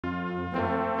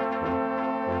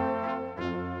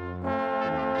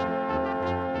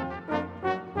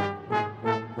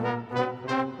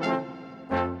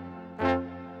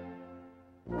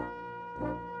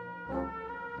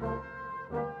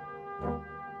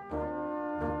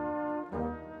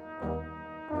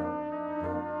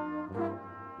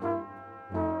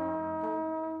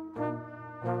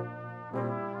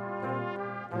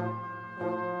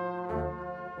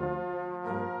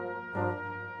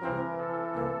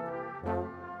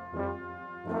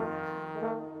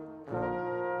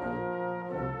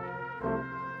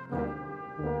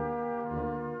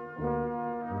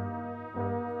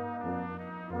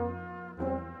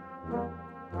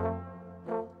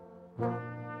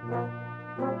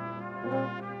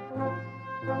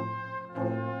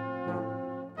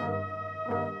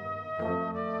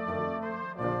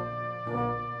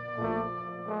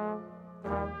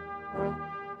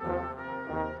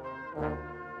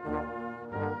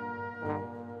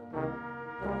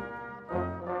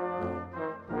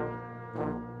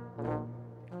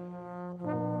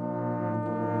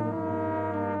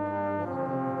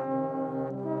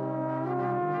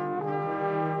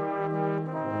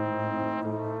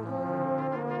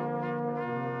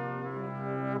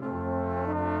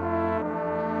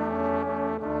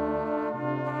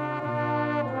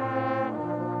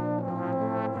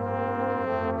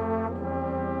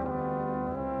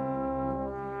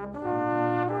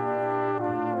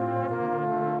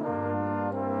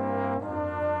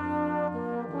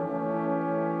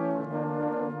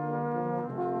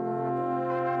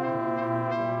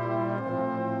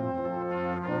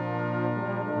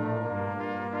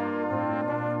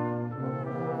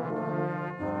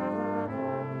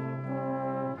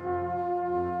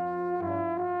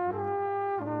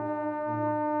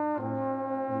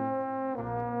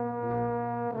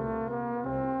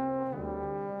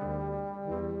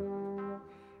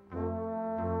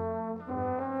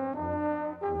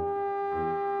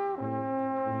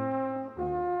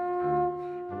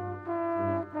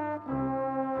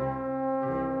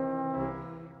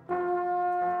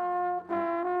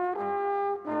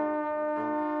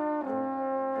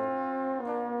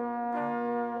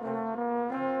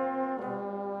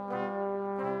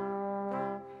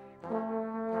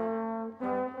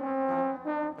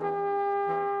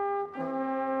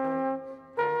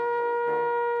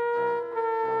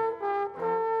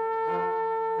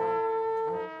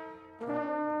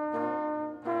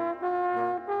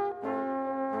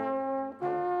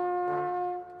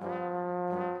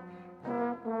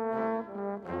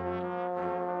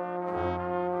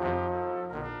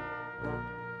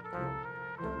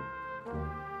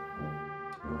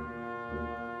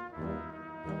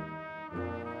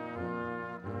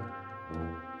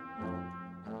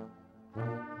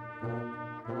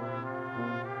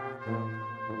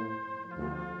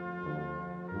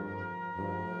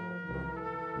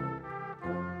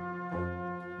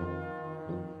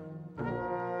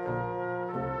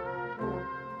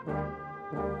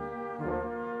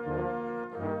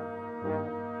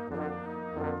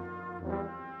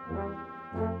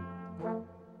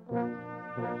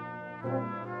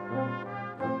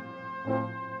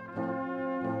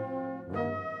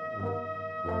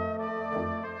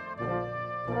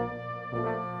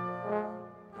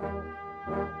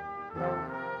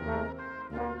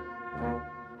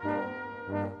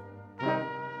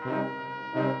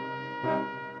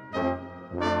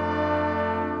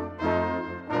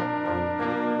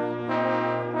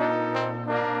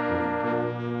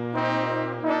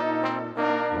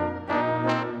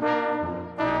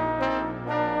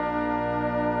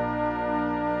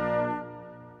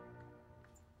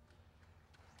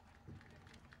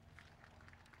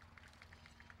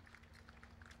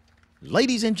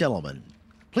Ladies and gentlemen,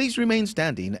 please remain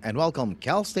standing and welcome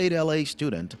Cal State LA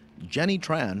student Jenny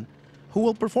Tran, who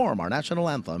will perform our national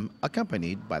anthem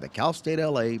accompanied by the Cal State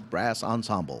LA Brass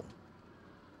Ensemble.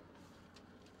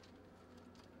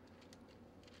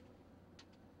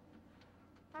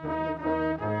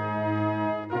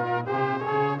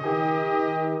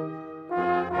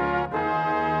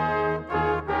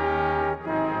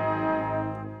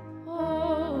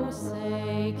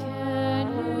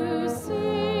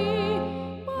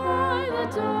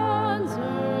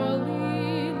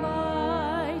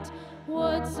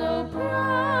 So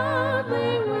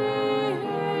proudly we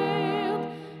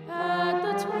hailed at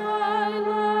the twilight.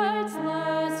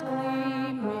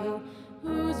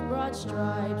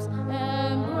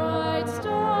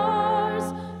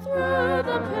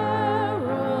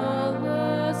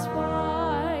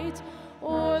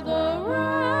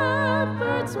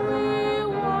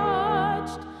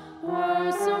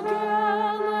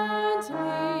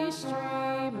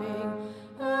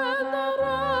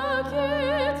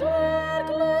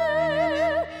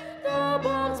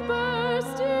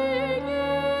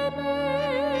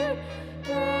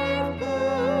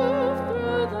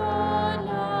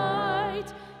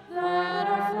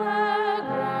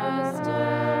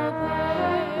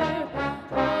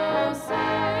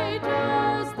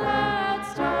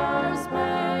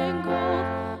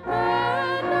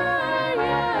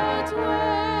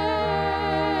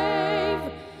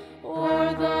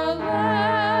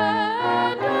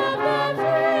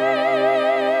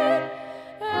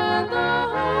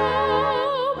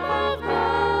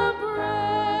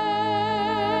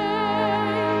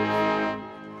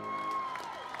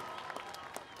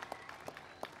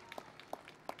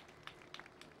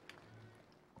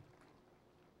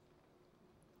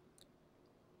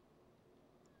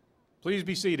 Please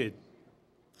be seated.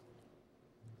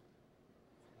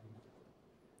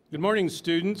 Good morning,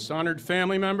 students, honored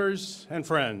family members, and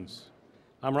friends.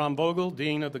 I'm Ron Vogel,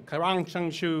 Dean of the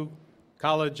Rongxiang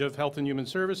College of Health and Human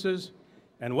Services,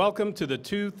 and welcome to the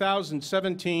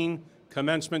 2017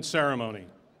 commencement ceremony.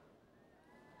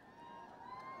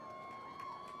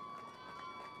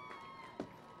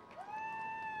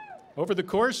 Over the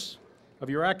course of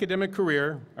your academic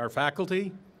career, our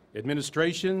faculty,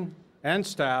 administration, and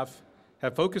staff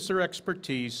have focused their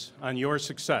expertise on your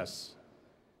success.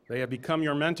 They have become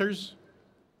your mentors,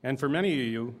 and for many of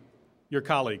you, your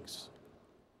colleagues.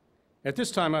 At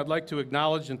this time, I'd like to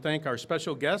acknowledge and thank our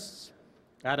special guests,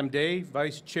 Adam Day,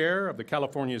 Vice Chair of the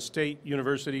California State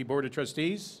University Board of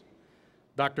Trustees,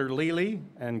 Dr. Lili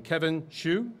and Kevin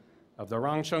Xu of the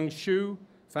Rongxiang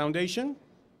Foundation,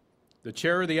 the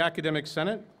Chair of the Academic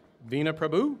Senate, Veena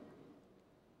Prabhu,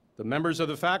 the members of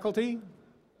the faculty,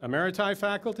 emeriti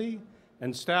faculty,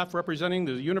 and staff representing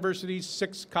the university's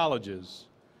 6 colleges,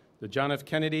 the John F.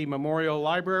 Kennedy Memorial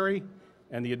Library,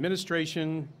 and the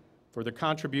administration for their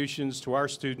contributions to our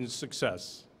students'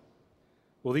 success.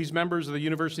 Will these members of the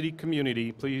university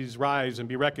community please rise and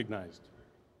be recognized?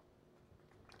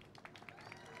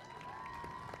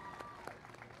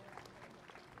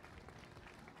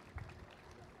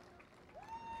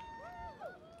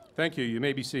 Thank you. You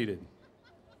may be seated.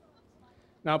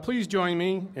 Now, please join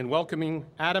me in welcoming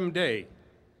Adam Day,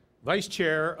 Vice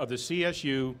Chair of the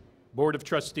CSU Board of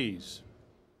Trustees.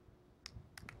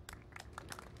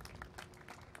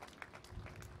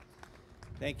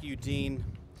 Thank you, Dean.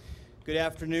 Good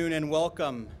afternoon and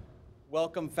welcome.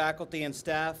 Welcome, faculty and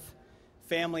staff,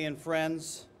 family and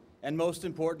friends, and most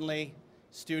importantly,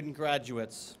 student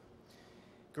graduates.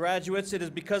 Graduates, it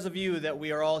is because of you that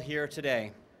we are all here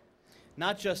today.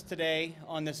 Not just today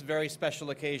on this very special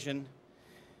occasion,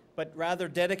 but rather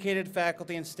dedicated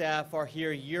faculty and staff are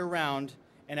here year-round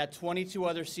and at 22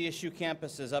 other CSU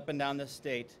campuses up and down the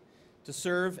state to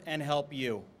serve and help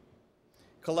you.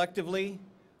 Collectively,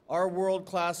 our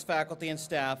world-class faculty and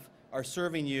staff are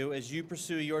serving you as you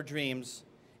pursue your dreams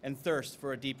and thirst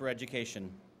for a deeper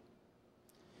education.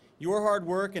 Your hard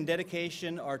work and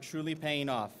dedication are truly paying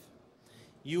off.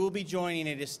 You will be joining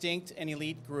a distinct and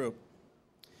elite group.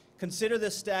 Consider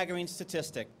this staggering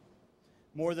statistic.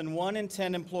 More than 1 in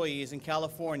 10 employees in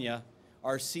California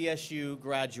are CSU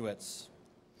graduates.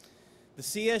 The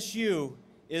CSU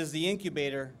is the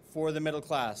incubator for the middle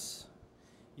class.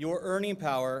 Your earning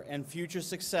power and future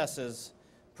successes,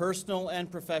 personal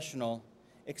and professional,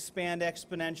 expand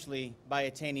exponentially by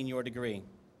attaining your degree.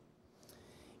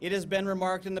 It has been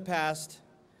remarked in the past,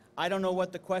 I don't know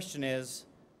what the question is,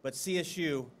 but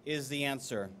CSU is the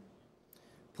answer.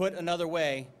 Put another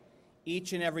way,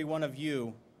 each and every one of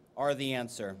you are the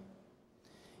answer.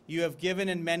 You have given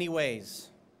in many ways,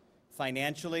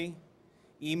 financially,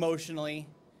 emotionally,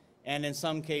 and in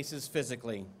some cases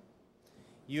physically.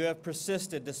 You have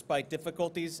persisted despite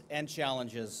difficulties and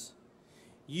challenges.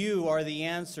 You are the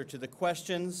answer to the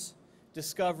questions,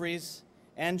 discoveries,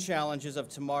 and challenges of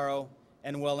tomorrow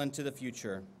and well into the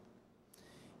future.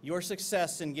 Your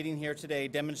success in getting here today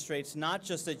demonstrates not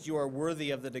just that you are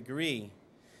worthy of the degree,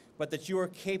 but that you are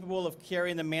capable of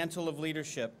carrying the mantle of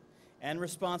leadership and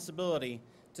responsibility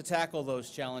to tackle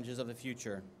those challenges of the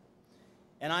future.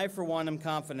 And I, for one, am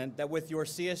confident that with your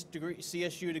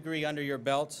CSU degree under your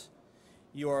belt,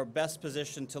 you are best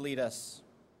positioned to lead us.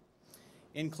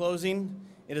 In closing,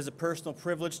 it is a personal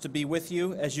privilege to be with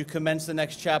you as you commence the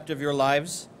next chapter of your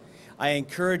lives. I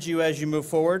encourage you as you move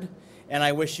forward, and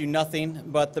I wish you nothing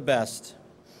but the best.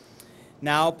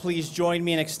 Now, please join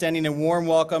me in extending a warm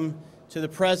welcome to the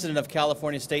President of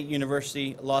California State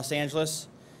University, Los Angeles,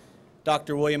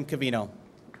 Dr. William Covino.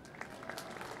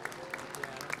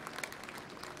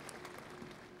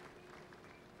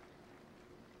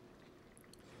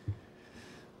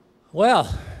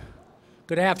 Well,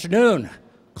 good afternoon,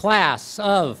 class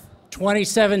of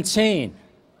 2017.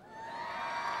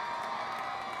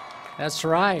 That's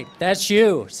right, that's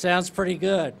you. Sounds pretty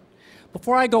good.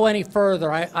 Before I go any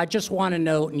further, I just want to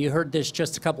note, and you heard this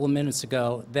just a couple of minutes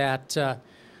ago, that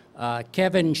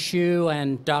Kevin Xu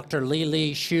and Dr.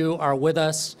 Lili Xu are with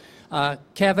us.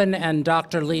 Kevin and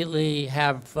Dr. Lili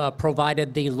have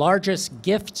provided the largest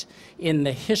gift in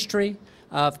the history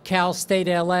of Cal State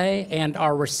LA and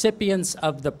are recipients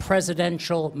of the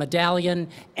Presidential Medallion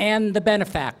and the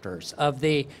benefactors of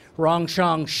the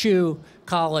Rongxiang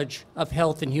College of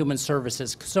Health and Human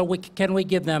Services. So can we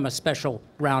give them a special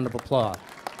round of applause?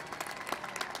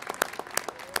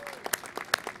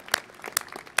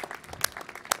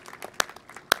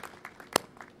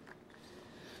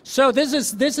 So this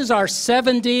is our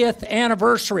 70th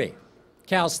anniversary.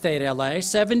 Cal State LA,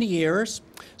 70 years.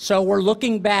 So we're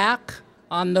looking back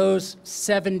on those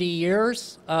 70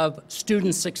 years of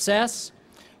student success,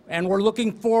 and we're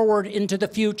looking forward into the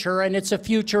future, and it's a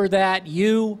future that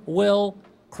you will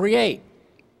create.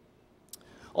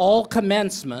 All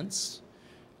commencements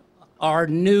are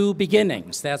new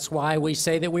beginnings. That's why we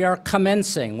say that we are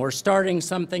commencing. We're starting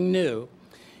something new.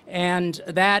 And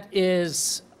that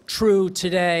is true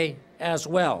today as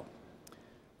well.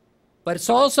 But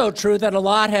it's also true that a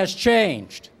lot has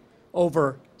changed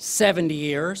over 70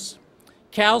 years.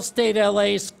 Cal State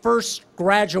LA's first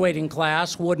graduating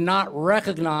class would not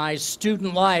recognize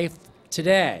student life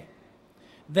today.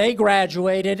 They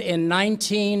graduated in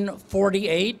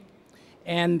 1948,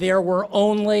 and there were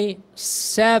only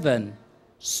 7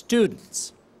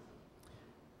 students.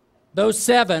 Those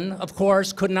 7, of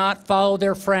course, could not follow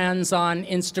their friends on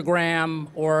Instagram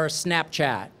or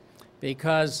Snapchat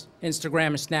because Instagram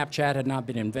and Snapchat had not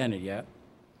been invented yet.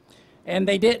 And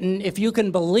they didn't, if you can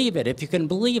believe it, if you can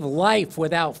believe life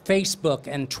without Facebook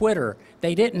and Twitter,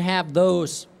 they didn't have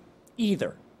those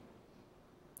either.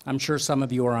 I'm sure some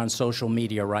of you are on social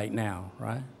media right now,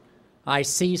 right? I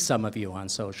see some of you on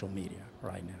social media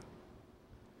right now.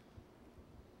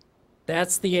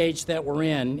 That's the age that we're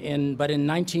in. But in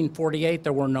 1948,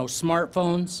 there were no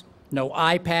smartphones, no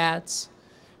iPads.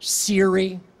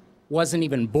 Siri wasn't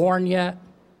even born yet.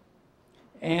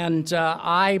 And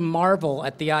I marvel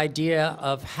at the idea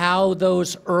of how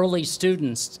those early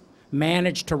students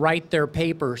managed to write their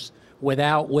papers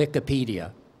without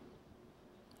Wikipedia.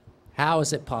 How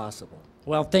is it possible?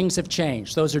 Well, things have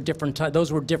changed. Those were different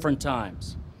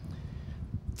times.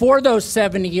 For those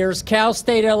 70 years, Cal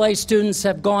State LA students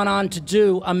have gone on to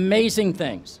do amazing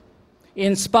things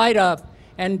in spite of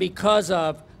and because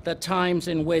of the times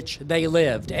in which they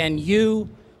lived. And you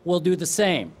will do the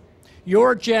same.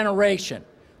 Your generation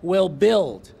will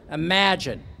build,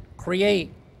 imagine,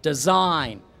 create,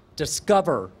 design,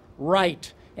 discover,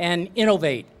 write, and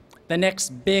innovate the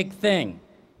next big thing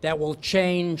that will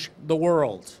change the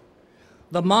world.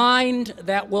 The mind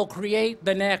that will create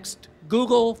the next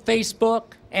Google,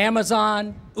 Facebook,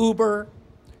 Amazon, Uber,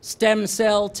 stem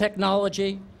cell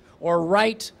technology, or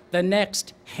write the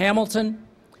next Hamilton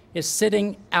is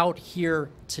sitting out here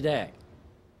today.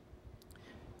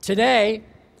 Today,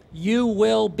 you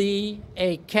will be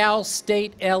a Cal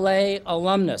State LA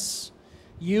alumnus.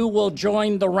 You will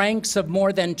join the ranks of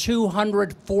more than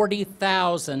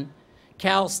 240,000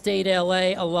 Cal State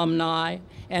LA alumni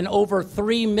and over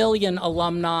 3 million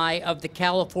alumni of the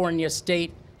California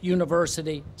State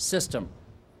University system.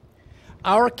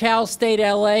 Our Cal State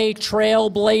LA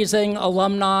trailblazing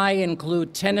alumni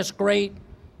include tennis great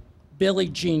Billie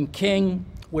Jean King.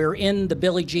 We're in the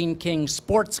Billie Jean King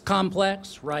Sports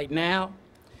Complex right now.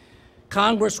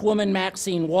 Congresswoman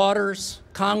Maxine Waters,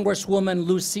 Congresswoman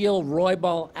Lucille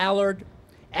Roybal Allard,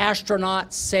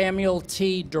 astronaut Samuel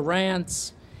T.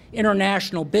 Durrance,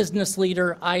 international business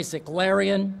leader Isaac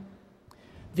Larian,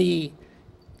 the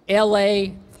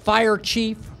LA Fire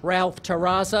Chief Ralph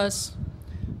Terrazas,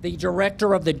 the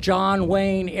director of the John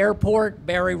Wayne Airport,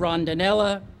 Barry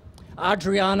Rondinella,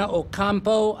 Adriana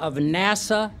Ocampo of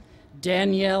NASA,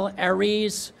 Danielle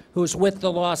Ariz, who's with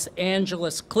the Los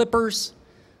Angeles Clippers,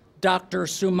 Dr.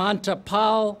 Sumanta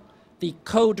Pal, the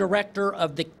co-director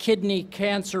of the Kidney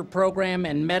Cancer Program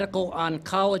and Medical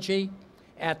Oncology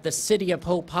at the City of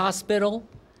Hope Hospital,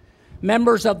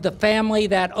 members of the family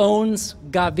that owns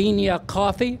Gavinia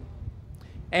Coffee,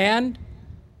 and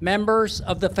members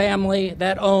of the family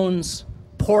that owns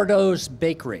Porto's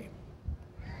Bakery.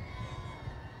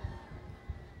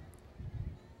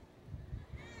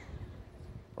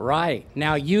 Right,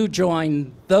 now you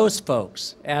join those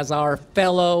folks as our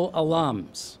fellow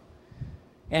alums.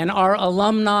 And our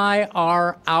alumni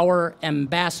are our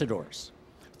ambassadors.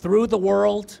 Through the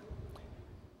world,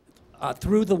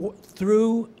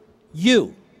 through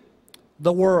you,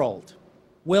 the world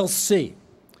will see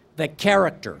the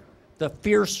character, the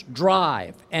fierce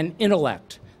drive and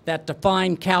intellect that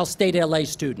define Cal State LA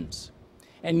students.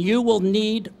 And you will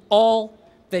need all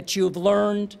that you've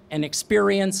learned and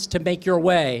experienced to make your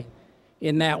way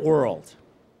in that world.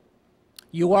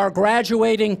 You are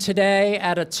graduating today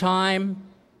at a time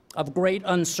of great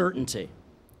uncertainty.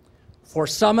 For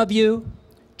some of you,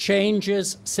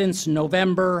 changes since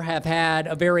November have had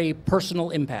a very personal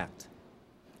impact,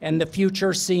 and the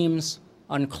future seems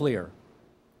unclear.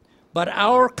 But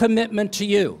our commitment to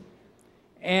you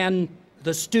and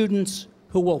the students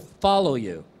who will follow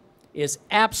you is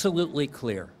absolutely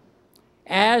clear.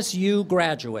 As you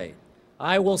graduate,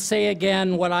 I will say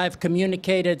again what I've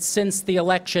communicated since the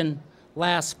election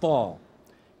last fall.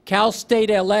 Cal State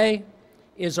LA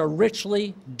is a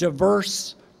richly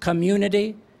diverse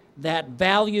community that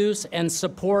values and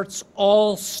supports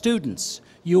all students.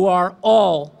 You are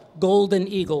all golden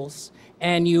eagles,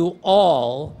 and you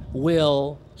all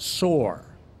will soar.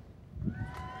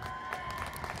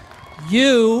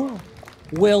 You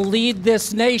will lead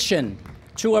this nation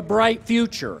to a bright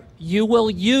future. You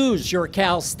will use your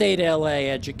Cal State LA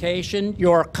education,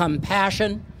 your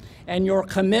compassion, and your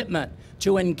commitment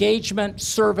to engagement,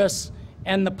 service,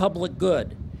 and the public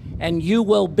good. And you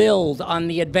will build on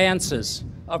the advances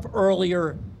of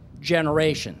earlier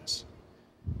generations.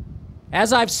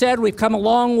 As I've said, we've come a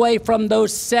long way from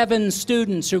those 7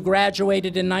 students who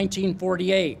graduated in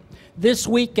 1948. This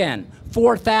weekend,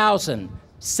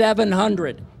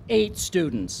 4,708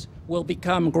 students will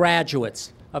become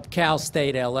graduates of Cal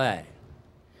State LA.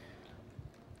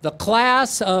 The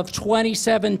class of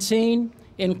 2017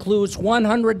 includes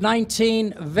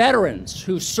 119 veterans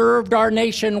who served our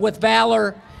nation with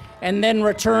valor and then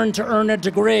returned to earn a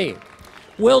degree.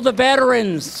 Will the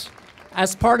veterans,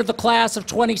 as part of the class of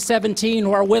 2017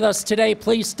 who are with us today,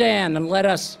 please stand and let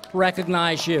us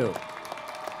recognize you.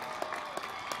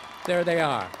 There they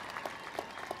are.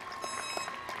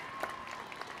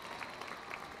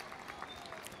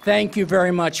 Thank you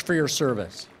very much for your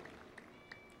service.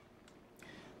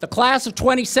 The class of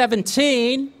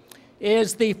 2017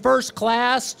 is the first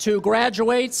class to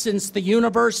graduate since the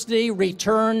university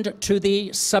returned to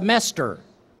the semester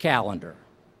calendar.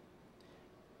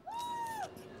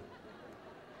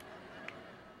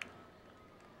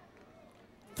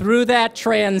 Through that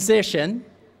transition,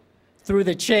 through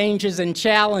the changes and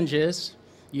challenges,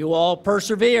 you all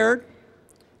persevered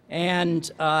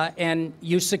and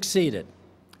you succeeded.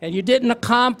 And you didn't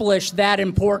accomplish that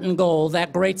important goal,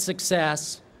 that great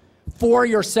success, for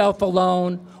yourself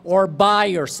alone or by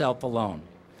yourself alone.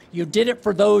 You did it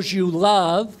for those you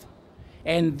love,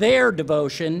 and their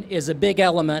devotion is a big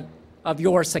element of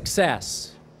your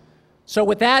success. So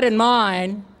with that in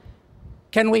mind,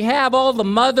 can we have all the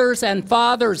mothers and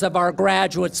fathers of our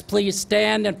graduates please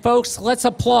stand? And folks, let's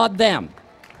applaud them.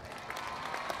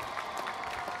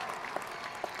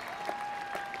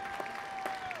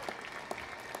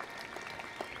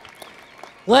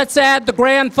 Let's add the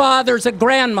grandfathers and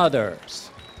grandmothers,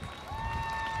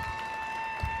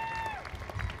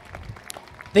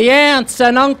 the aunts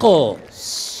and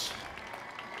uncles,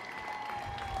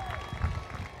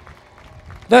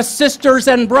 the sisters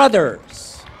and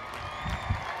brothers,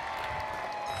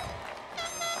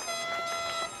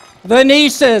 the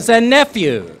nieces and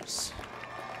nephews,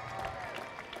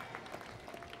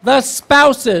 the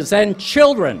spouses and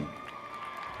children,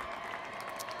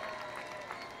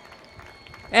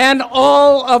 and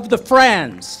all of the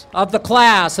friends of the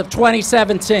class of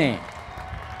 2017.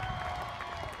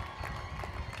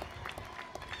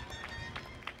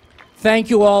 Thank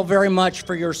you all very much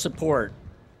for your support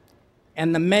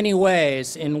and the many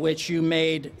ways in which you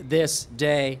made this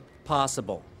day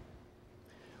possible.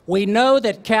 We know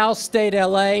that Cal State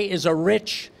LA is a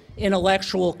rich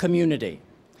intellectual community.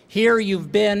 Here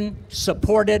you've been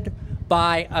supported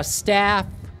by a staff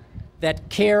that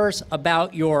cares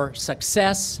about your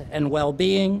success and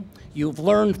well-being. You've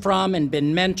learned from and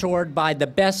been mentored by the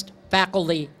best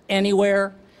faculty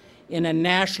anywhere in a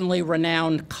nationally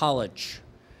renowned college.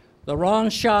 The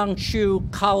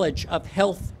Rongxiang College of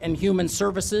Health and Human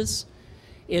Services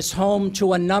is home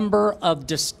to a number of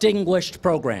distinguished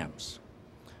programs.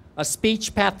 A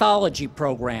speech pathology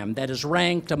program that is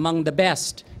ranked among the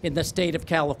best in the state of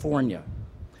California.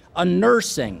 A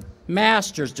nursing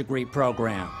master's degree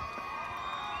program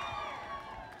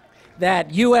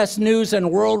that U.S. News and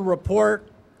World Report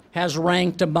has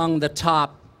ranked among the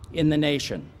top in the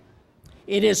nation.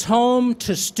 It is home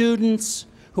to students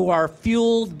who are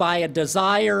fueled by a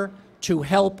desire to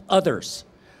help others,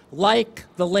 like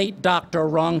the late Dr.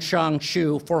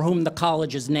 Rongxiang, for whom the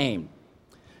college is named.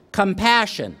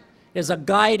 Compassion is a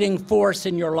guiding force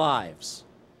in your lives.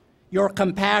 Your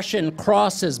compassion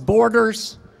crosses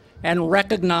borders and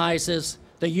recognizes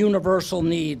the universal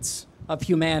needs of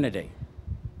humanity.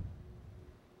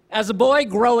 As a boy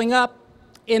growing up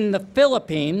in the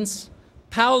Philippines,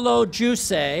 Paulo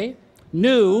Juse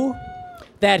knew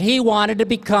that he wanted to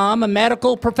become a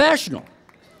medical professional.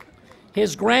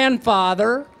 His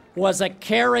grandfather was a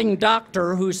caring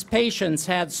doctor whose patients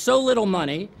had so little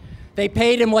money, they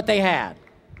paid him what they had,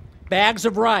 bags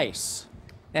of rice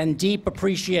and deep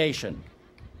appreciation.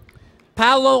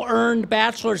 Paulo earned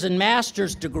bachelor's and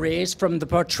master's degrees from the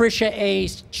Patricia A.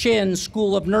 Chin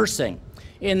School of Nursing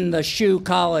in the Shu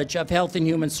College of Health and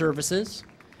Human Services,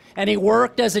 and he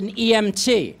worked as an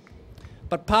EMT.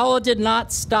 But Paulo did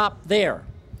not stop there.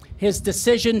 His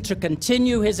decision to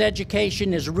continue his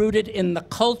education is rooted in the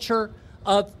culture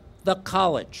of the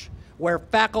college, where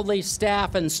faculty,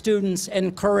 staff, and students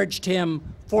encouraged him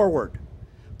forward.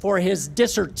 For his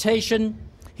dissertation,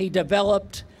 he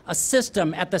developed a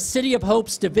system at the City of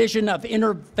Hope's Division of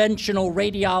Interventional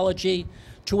Radiology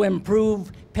to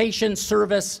improve patient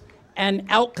service and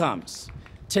outcomes.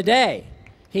 Today,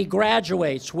 he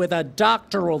graduates with a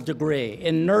doctoral degree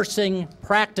in nursing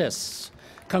practice.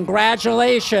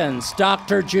 Congratulations,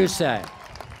 Dr. Jusei.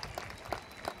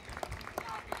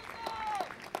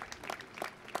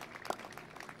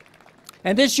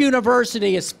 And this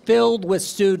university is filled with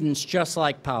students just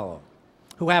like Paulo,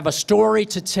 who have a story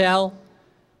to tell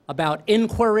about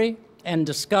inquiry and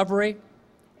discovery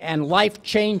and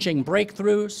life-changing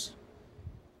breakthroughs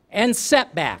and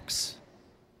setbacks,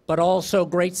 but also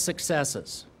great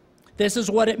successes. This is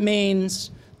what it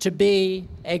means to be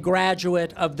a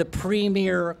graduate of the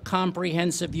premier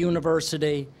comprehensive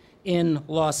university in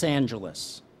Los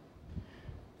Angeles.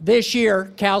 This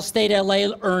year, Cal State LA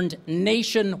earned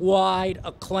nationwide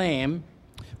acclaim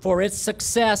for its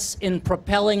success in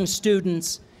propelling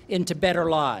students into better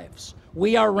lives.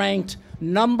 We are ranked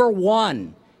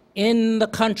 #1 in the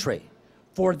country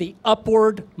for the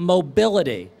upward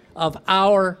mobility of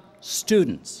our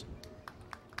students.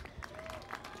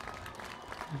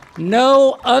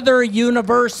 No other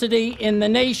university in the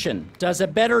nation does a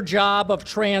better job of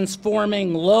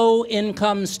transforming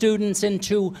low-income students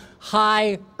into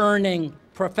high-earning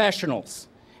professionals.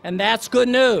 And that's good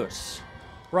news,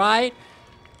 right?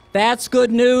 That's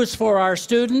good news for our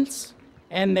students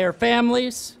and their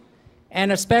families,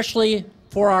 and especially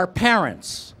for our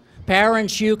parents.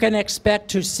 Parents, you can expect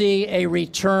to see a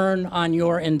return on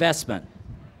your investment.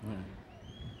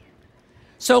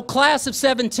 So class of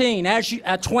 17,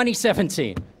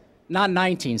 2017, not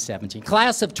 1917,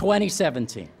 class of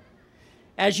 2017,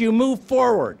 as you move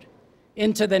forward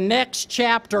into the next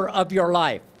chapter of your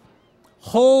life,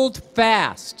 hold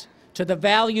fast to the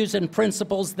values and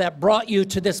principles that brought you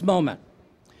to this moment.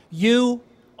 You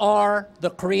are the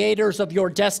creators of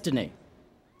your destiny,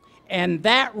 and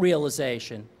that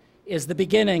realization is the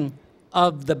beginning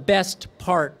of the best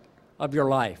part of your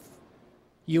life.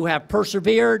 You have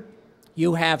persevered.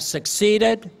 You have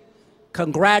succeeded.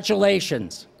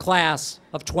 Congratulations, class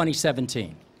of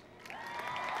 2017.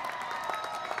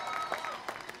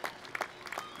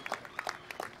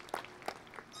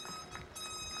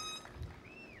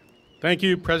 Thank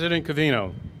you, President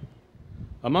Covino.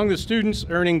 Among the students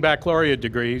earning baccalaureate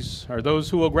degrees are those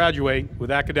who will graduate with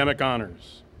academic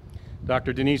honors.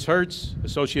 Dr. Denise Hertz,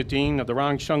 Associate Dean of the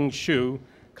Rongxiang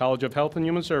College of Health and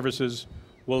Human Services,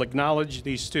 will acknowledge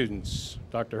these students.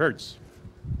 Dr. Hertz.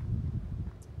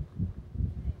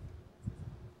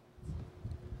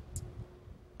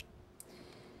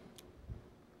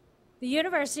 The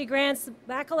university grants the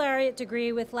baccalaureate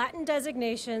degree with Latin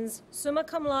designations summa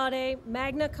cum laude,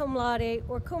 magna cum laude,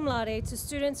 or cum laude to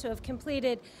students who have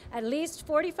completed at least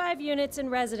 45 units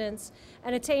in residence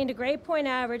and attained a grade point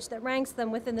average that ranks them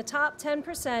within the top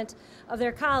 10% of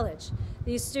their college.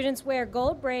 These students wear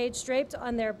gold braids draped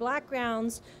on their black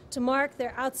gowns to mark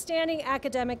their outstanding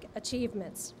academic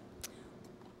achievements.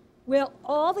 Will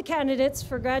all the candidates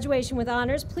for graduation with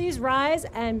honors please rise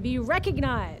and be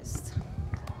recognized?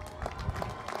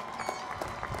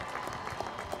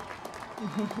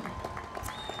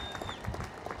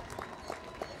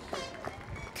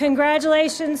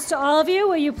 Congratulations to all of you.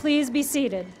 Will you please be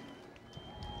seated?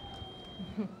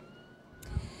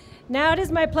 Now it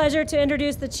is my pleasure to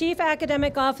introduce the Chief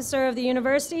Academic Officer of the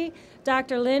University,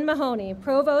 Dr. Lynn Mahoney,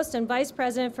 Provost and Vice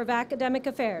President for Academic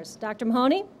Affairs. Dr.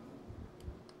 Mahoney?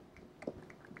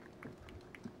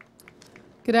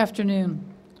 Good afternoon.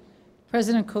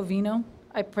 President Covino,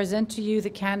 I present to you the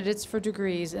candidates for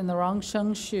degrees in the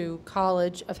Rongxiang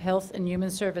College of Health and Human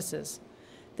Services.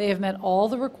 They have met all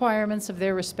the requirements of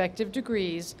their respective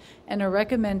degrees and are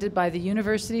recommended by the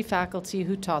university faculty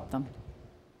who taught them.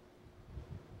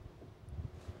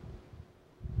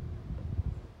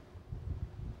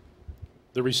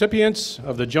 The recipients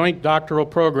of the Joint Doctoral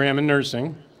Program in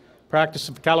Nursing, practice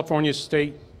of California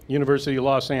State University,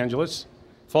 Los Angeles,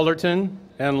 Fullerton,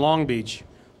 and Long Beach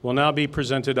will now be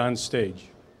presented on stage.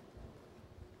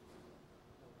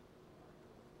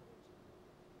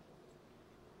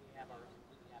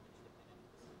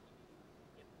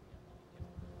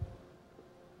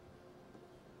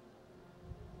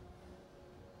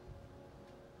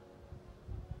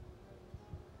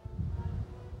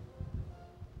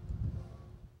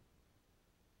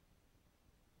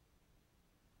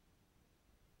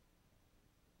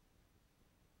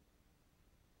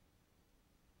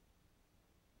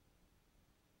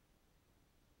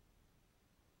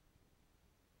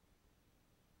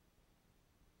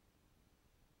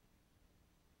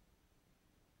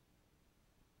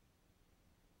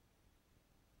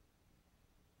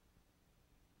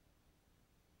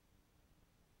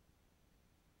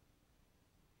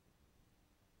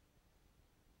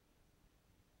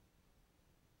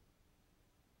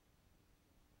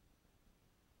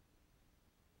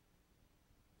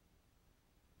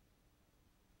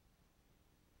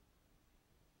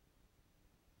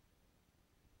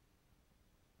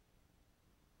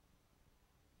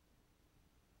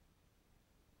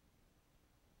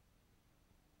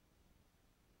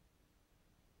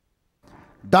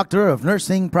 Doctor of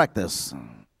Nursing Practice.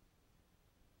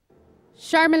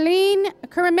 Charmaline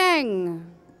Kermeng.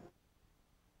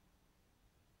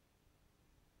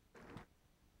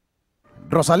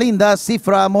 Rosalinda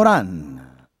Cifra Moran.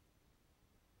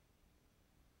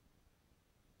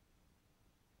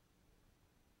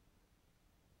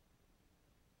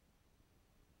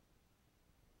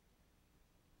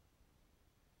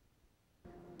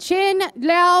 Chin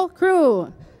Leo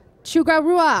Kru.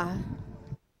 Chugarua.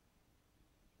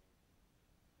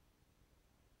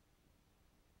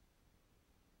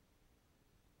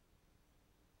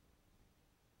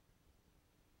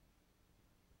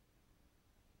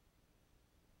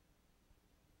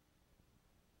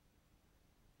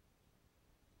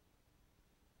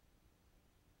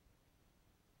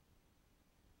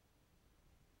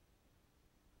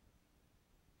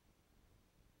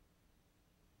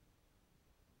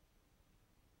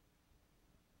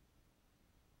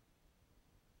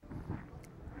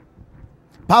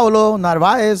 Paulo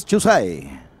Narvaez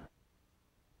Chusay.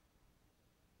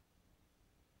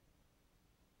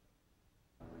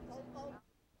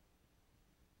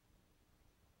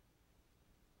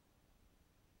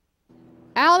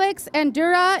 Alex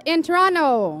Endura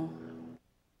Intrano.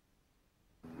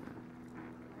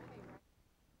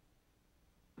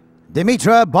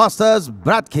 Dimitra Bostas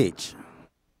Bratkich.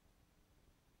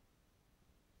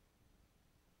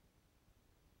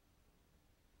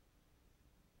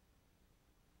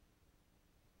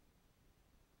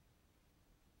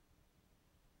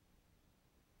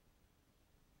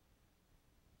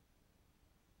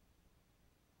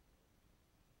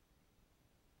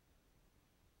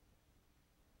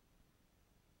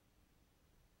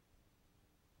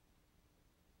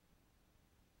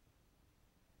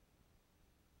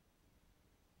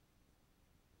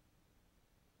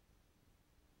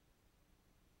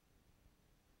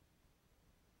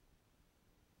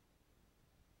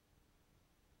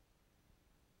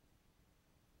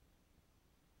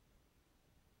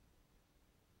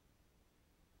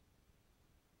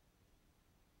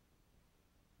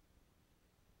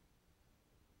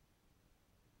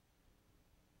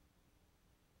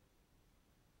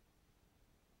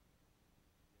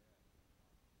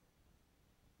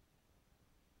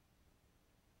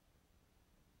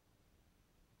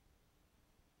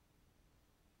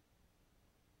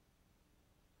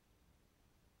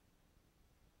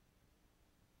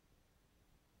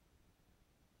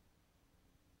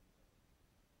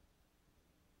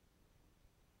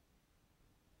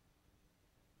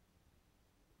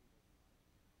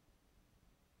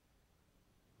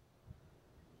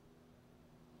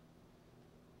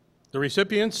 The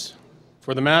recipients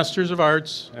for the Masters of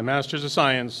Arts and Masters of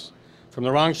Science from the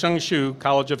Rongxiang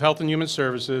College of Health and Human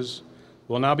Services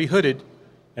will now be hooded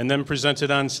and then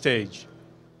presented on stage.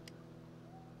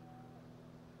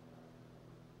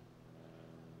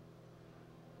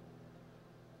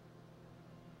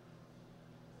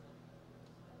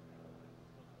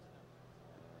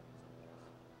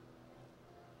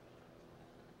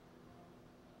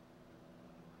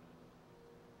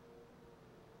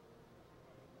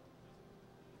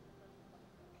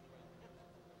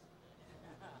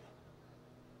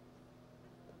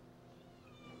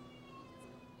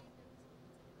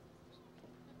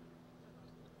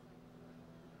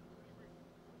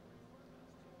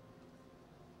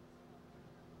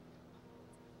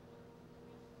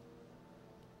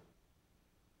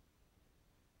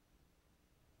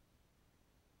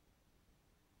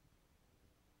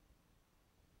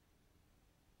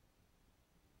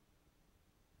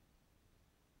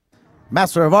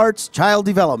 Master of Arts, Child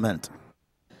Development.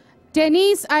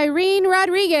 Denise Irene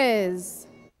Rodriguez.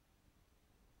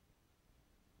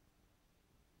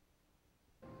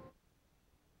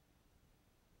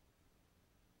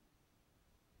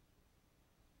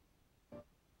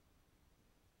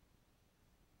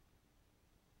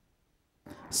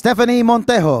 Stephanie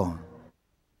Montejo.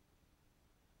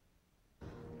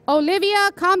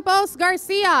 Olivia Campos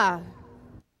Garcia.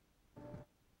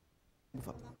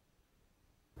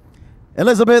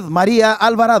 Elizabeth Maria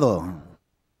Alvarado.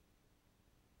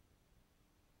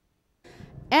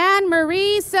 Anne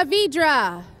Marie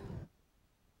Saavedra.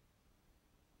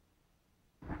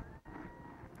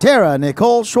 Tara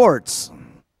Nicole Schwartz.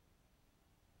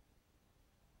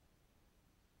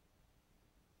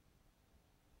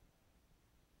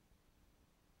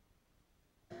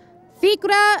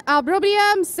 Fikra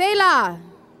Abrobiam Sela.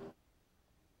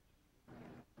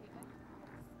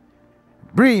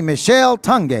 Bree Michelle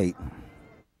Tungate.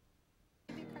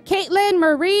 Caitlin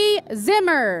Marie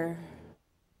Zimmer.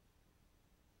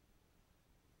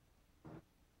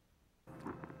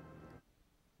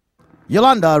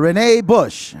 Yolanda Renee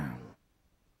Bush.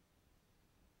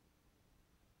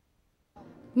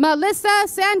 Melissa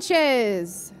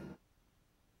Sanchez.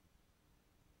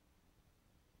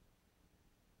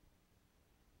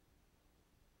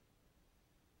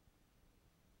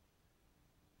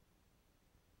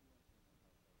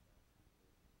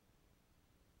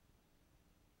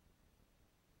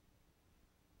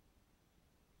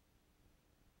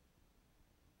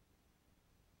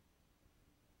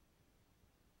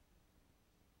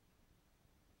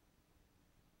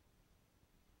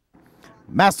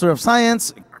 Master of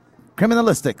Science,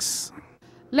 Criminalistics.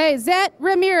 Lizette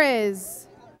Ramirez.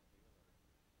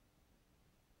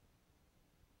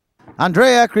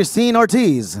 Andrea Christine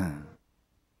Ortiz.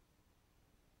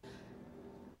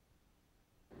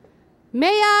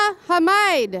 Maya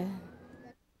Hamid.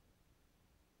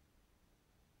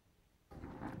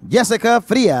 Jessica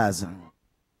Frias.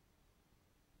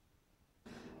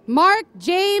 Mark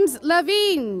James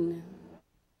Levine.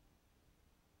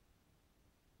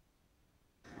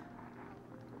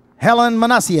 Helen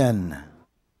Manassian.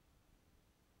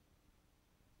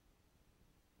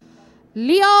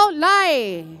 Leo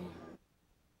Lai.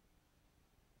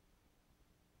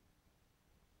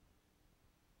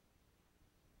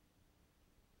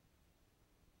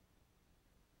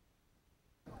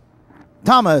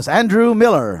 Thomas Andrew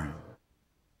Miller.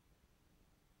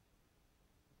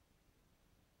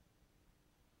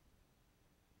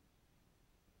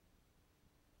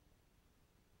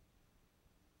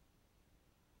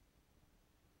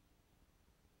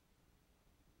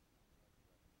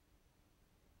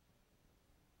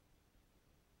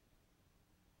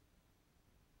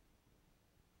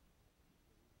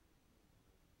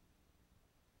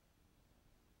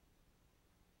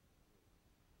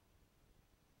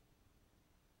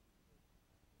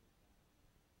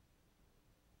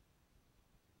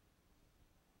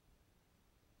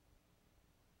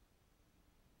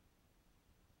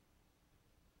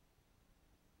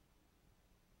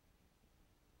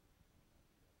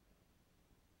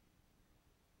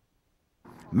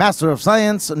 Master of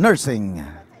Science, Nursing.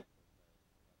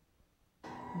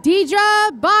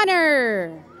 Deidre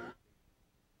Bonner.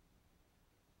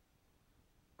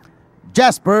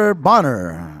 Jasper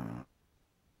Bonner.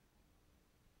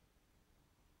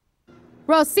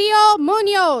 Rocio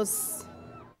Munoz.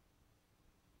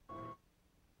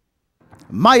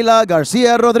 Myla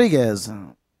Garcia Rodriguez.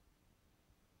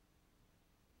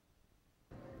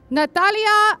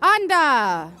 Natalia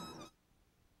Anda.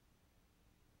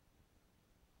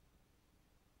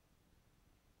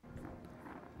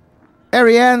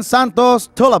 Ariane Santos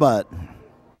Tulabat.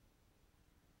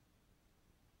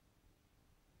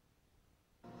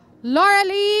 Laura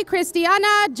Lee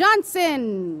Christiana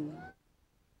Johnson.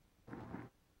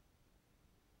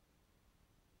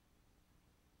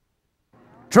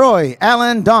 Troy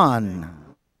Allen Don.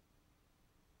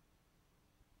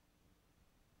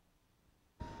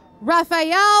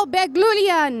 Rafael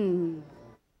Beglulian.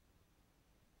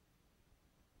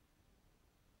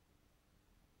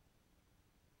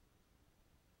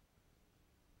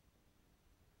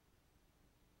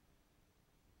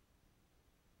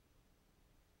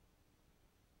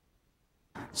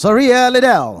 Soria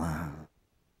Liddell.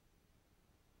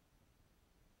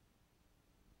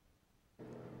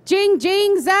 Jing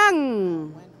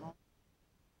Zhang.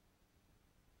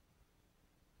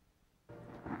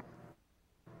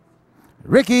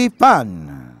 Ricky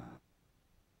Fan.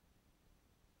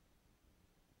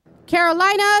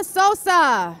 Carolina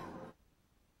Sosa.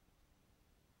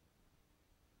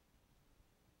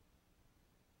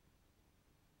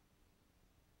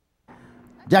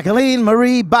 Jacqueline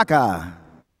Marie Baca.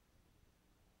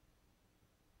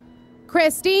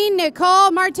 Christine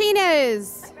Nicole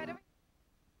Martinez.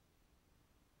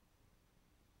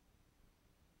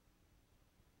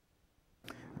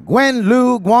 Gwen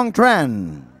Lu Guang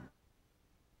Tran.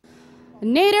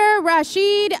 Nader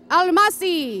Rashid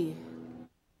Almasi.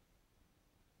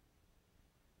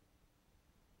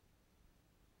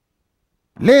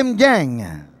 Lim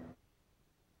Yang.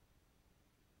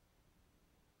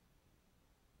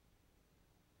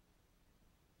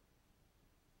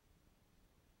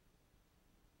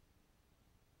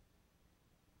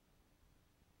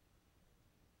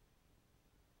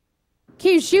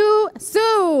 Kishu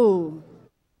Su.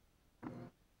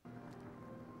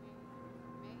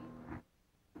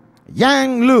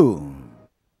 Yang Lu.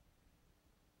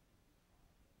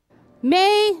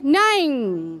 May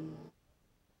Nang.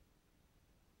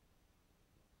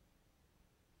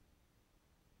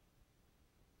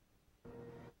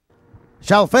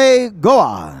 Shalfei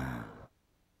Goa.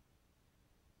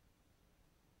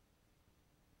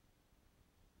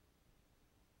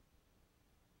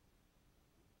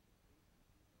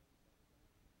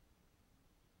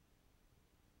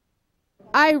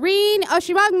 Irene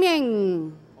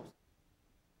Oshimangming.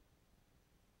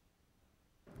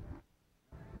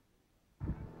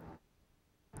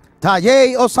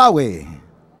 Taye Osawe.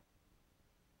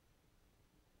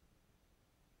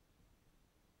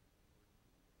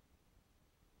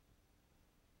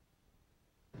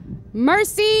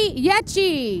 Mercy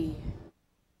Yechi.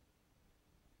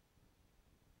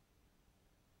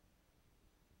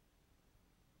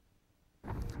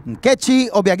 Nkechi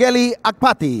Obiageli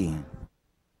Akpati.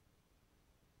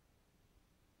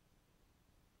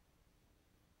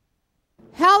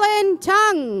 Helen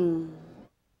Tung.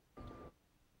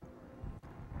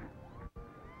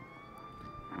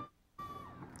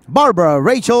 Barbara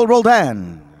Rachel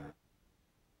Roldan.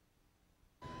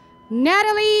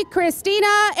 Natalie Christina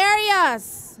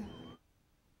Arias.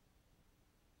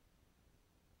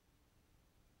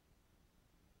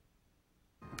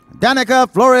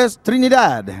 Danica Flores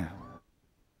Trinidad.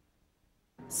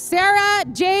 Sarah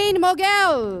Jane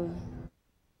Mogel.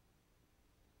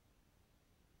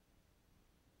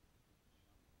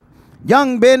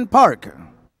 Young Bin Park.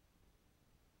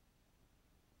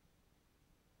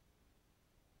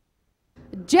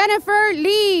 Jennifer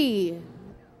Lee.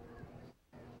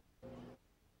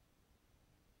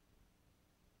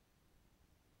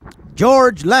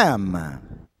 George Lamb.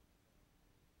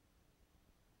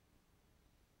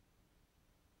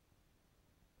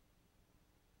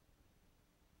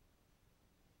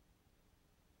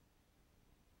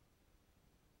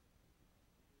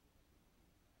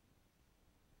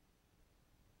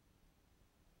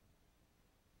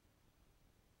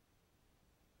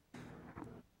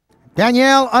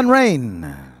 Danielle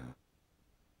Unrain.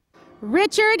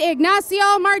 Richard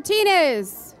Ignacio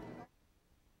Martinez.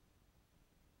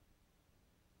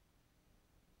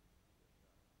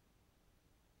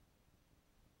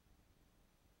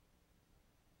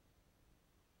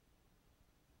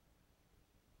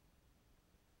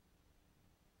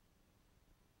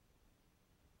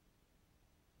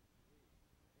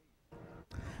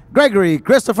 Gregory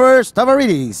Christopher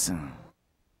Stavridis.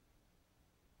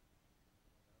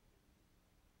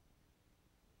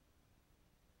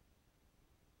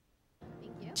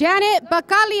 Janet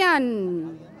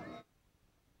Bacalian.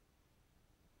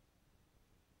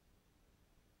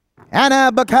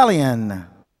 Anna Bacalian.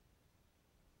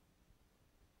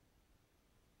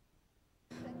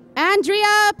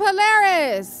 Andrea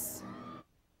Polaris.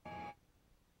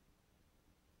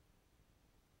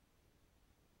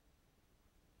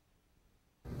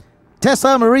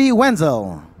 Tessa Marie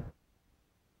Wenzel.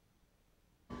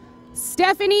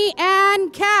 Stephanie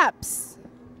Ann Capps.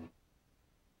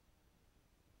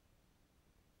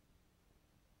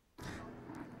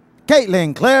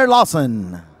 Caitlin Claire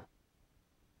Lawson.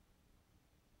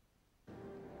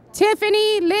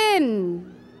 Tiffany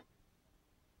Lynn.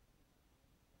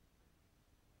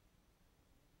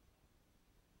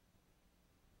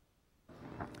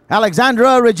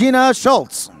 Alexandra Regina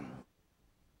Schultz.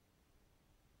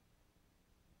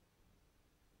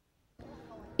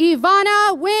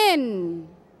 Ivana Wynn.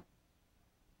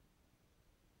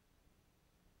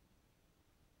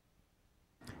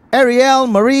 Ariel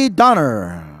Marie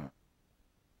Donner.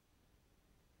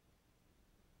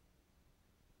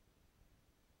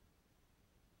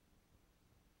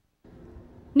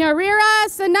 Narira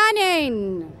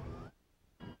Sananen.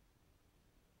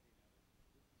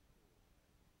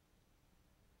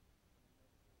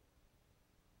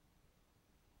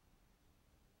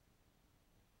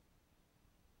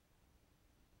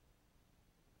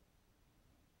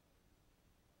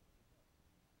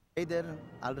 Bader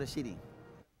Al-Rashidi.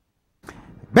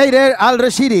 Bader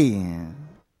Al-Rashidi.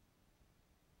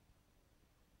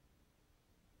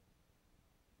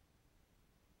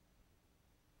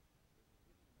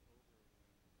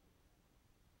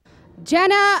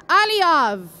 Jenna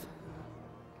Aliyev.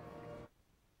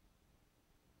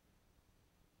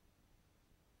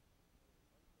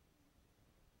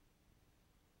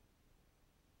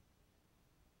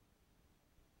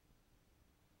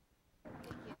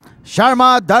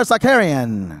 Sharma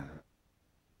Darsakarian.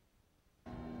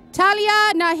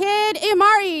 Talia Nahid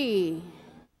Imari.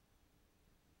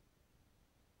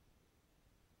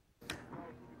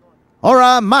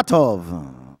 Ora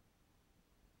Matov.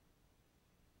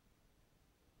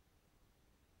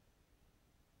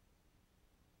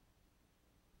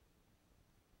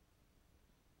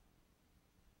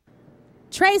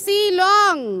 Tracy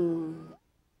Long.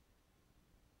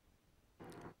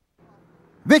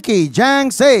 Vicky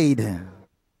Jang Said.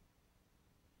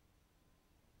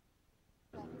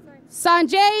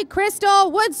 Sanjay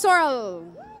Crystal Woodsorrel.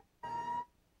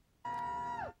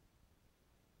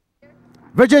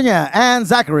 Virginia Ann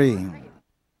Zachary.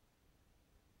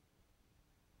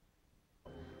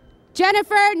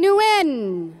 Jennifer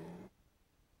Nguyen.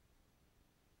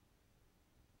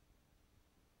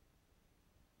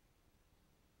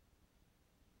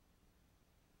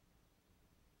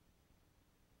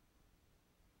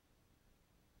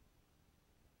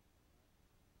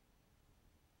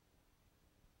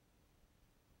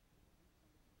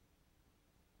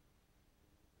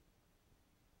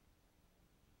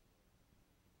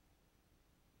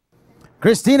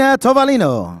 Cristina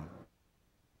Tovalino.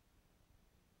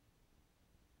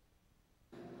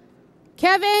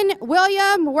 Kevin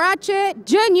William Ratchet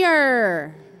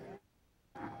Jr.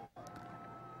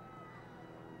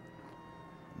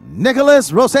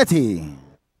 Nicholas Rossetti.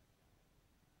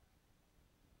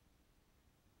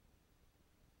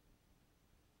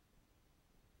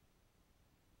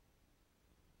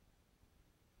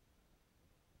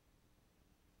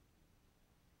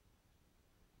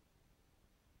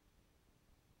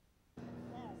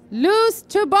 Luz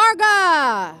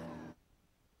Tubarga.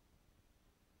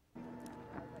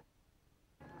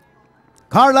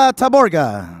 Carla Taborga.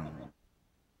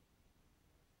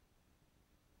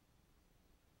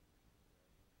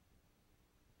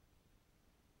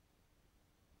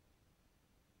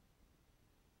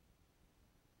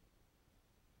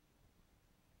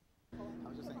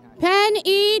 Pen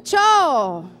E.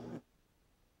 Cho.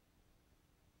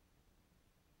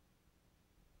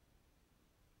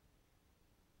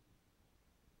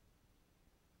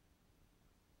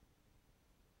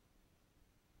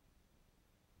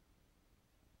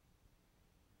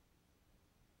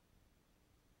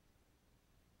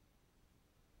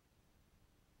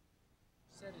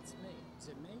 Said it's me. Is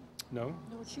it me? No?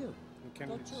 No, it's you. The Go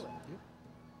candidates. to it. Yep.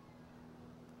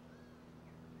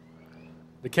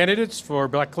 The candidates for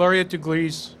baccalaureate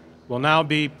degrees will now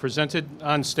be presented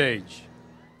on stage.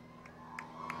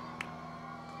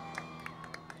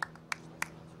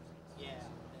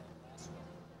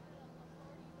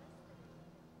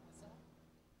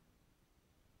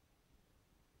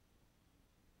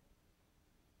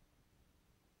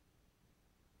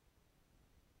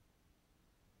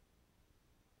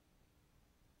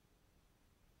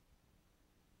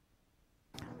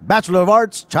 Bachelor of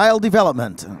Arts, Child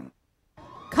Development.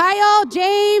 Kyle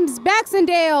James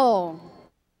Baxendale.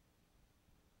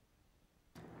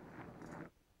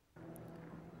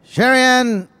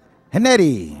 Sharian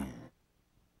Hennedy.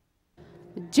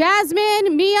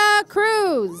 Jasmine Mia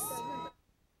Cruz.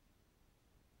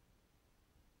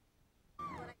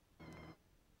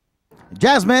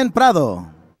 Jasmine Prado.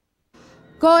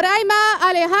 Coraima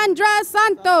Alejandra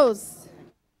Santos.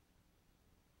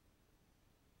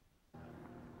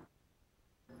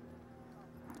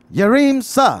 Yareem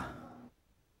Sa.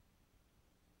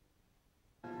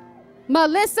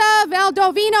 Melissa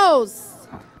Valdovinos.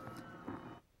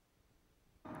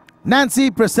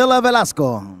 Nancy Priscilla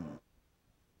Velasco.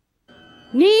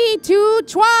 Ni Tu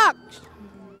Chuak.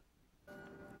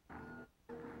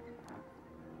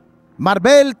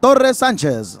 Marbel Torres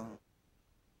Sanchez.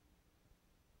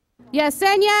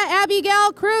 Yesenia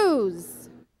Abigail Cruz.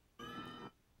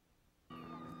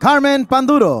 Carmen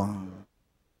Panduro.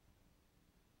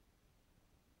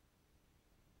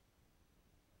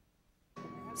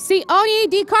 Sioni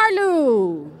Di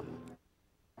Carlu.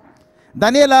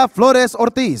 Daniela Flores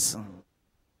Ortiz.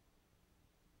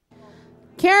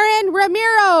 Karen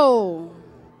Ramiro.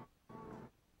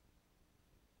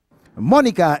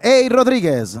 Mónica A.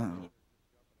 Rodríguez.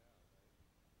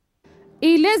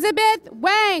 Elizabeth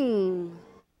Wang.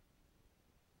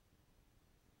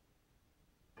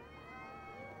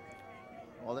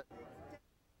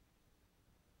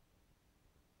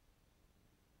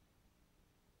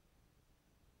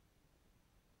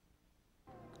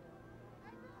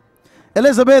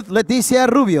 Elizabeth Leticia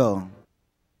Rubio.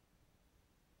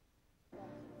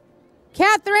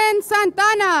 Catherine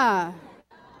Santana.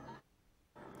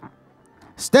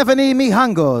 Stephanie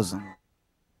Mijangos.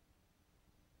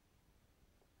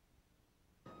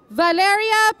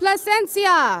 Valeria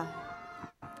Plasencia.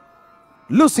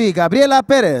 Lucy Gabriela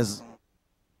Pérez.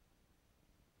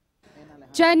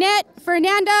 Janet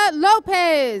Fernanda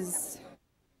Lopez.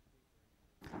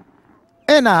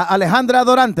 Ena Alejandra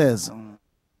Dorantes.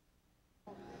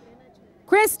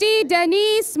 Christy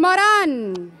Denise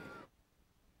Moran.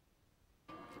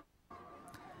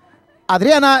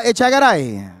 Adriana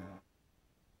Echagaray.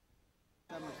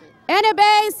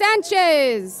 Enabe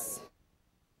Sanchez.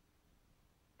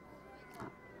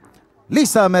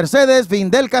 Lisa Mercedes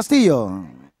Vindel Castillo.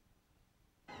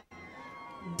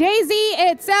 Daisy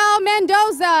Itzel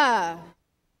Mendoza.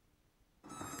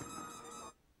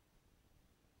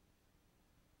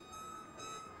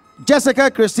 Jessica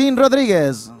Christine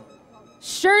Rodriguez.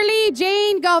 Shirley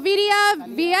Jane Galvidia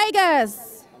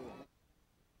Villegas.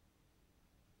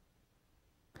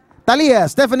 Talia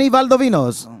Stephanie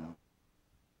Valdovinos.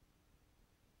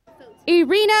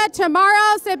 Irina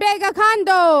Tamara Sebega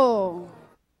Kando.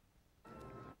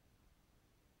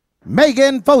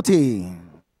 Megan Foti.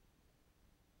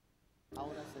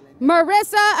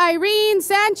 Marissa Irene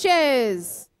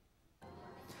Sanchez.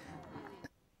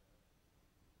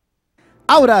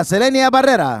 Aura Selenia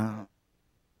Barrera.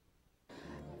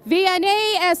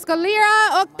 Vianney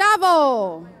Escalera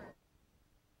Octavo.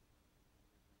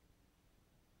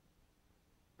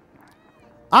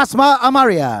 Asma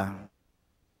Amaria.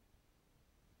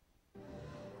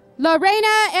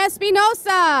 Lorena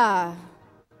Espinosa.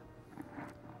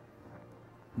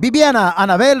 Viviana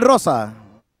Anabel Rosa.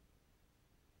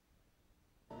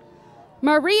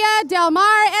 Maria Del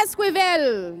Mar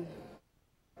Esquivel.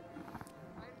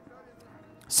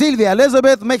 Silvia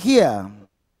Elizabeth Mejia.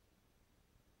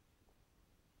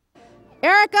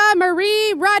 Erica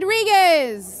Marie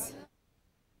Rodriguez.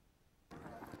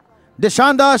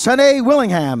 Deshonda Shanae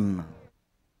Willingham.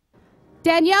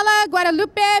 Daniela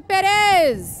Guadalupe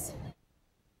Perez.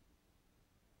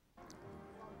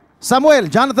 Samuel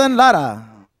Jonathan Lara.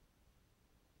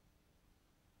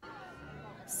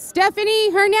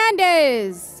 Stephanie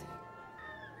Hernandez.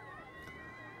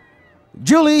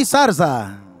 Julie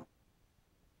Sarza.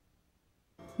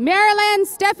 Marilyn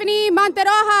Stephanie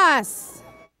Monterojas.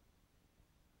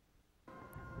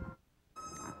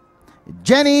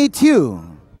 Jenny Tew.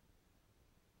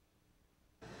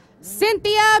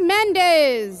 Cynthia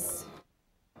Mendez.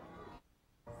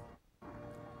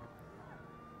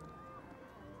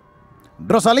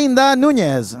 Rosalinda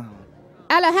Núñez.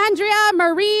 Alejandria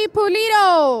Marie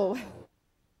Pulido.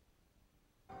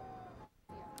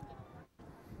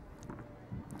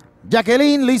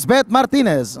 Jacqueline Lisbeth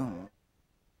Martinez.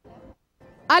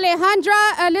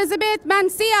 Alejandra Elizabeth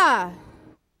Mancia.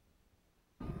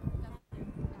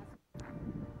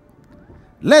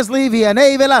 Leslie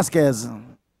Vianney Velázquez.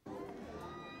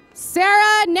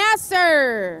 Sarah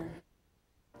Nasser.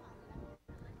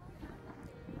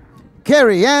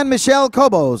 Carrie Ann Michelle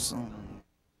Cobos.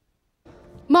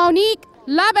 Monique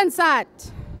Labensat.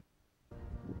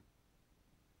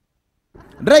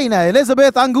 Reina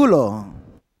Elizabeth Angulo.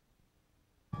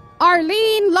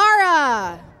 Arlene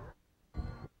Lara.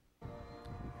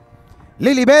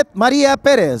 Lilibet María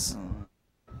Pérez.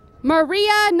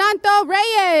 Maria Nanto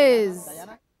Reyes.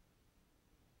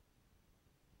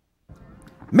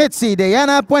 Mitzi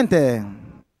Diana Puente.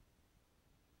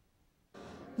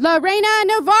 Lorena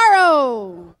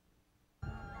Navarro.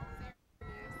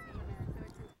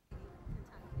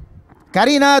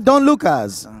 Karina Don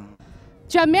Lucas.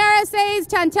 Jamarices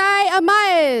Tantai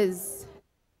Amaez.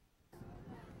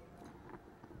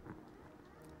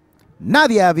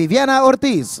 Nadia Viviana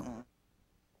Ortiz.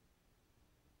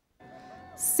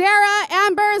 Sarah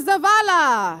Amber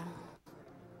Zavala.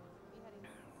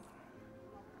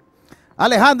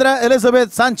 Alejandra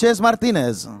Elizabeth Sánchez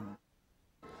Martínez.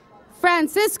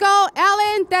 Francisco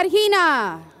Allen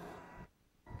Terhina.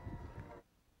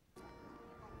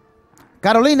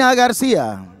 Carolina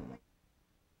García.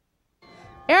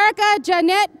 Erica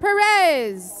Janet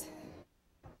Perez.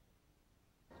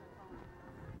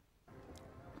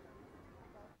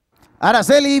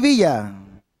 Araceli Villa.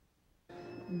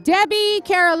 Debbie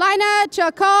Carolina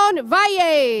Chacon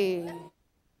Valle.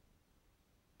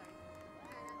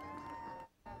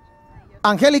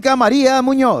 Angélica María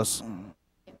Muñoz.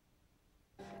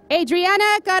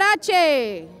 Adriana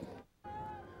Carache.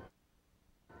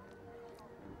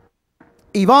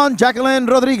 Yvonne Jacqueline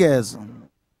Rodríguez.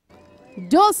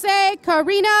 Dulce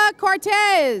Karina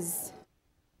Cortez.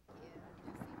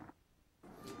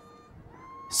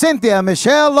 Cynthia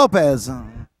Michelle López.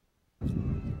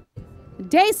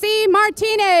 Daisy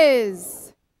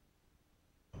Martinez.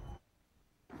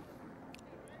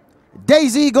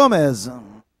 Daisy Gomez.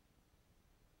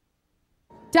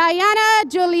 Diana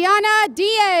Juliana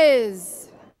Diaz.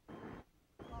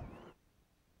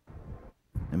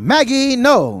 Maggie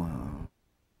No.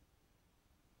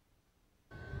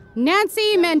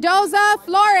 Nancy Mendoza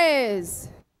Flores.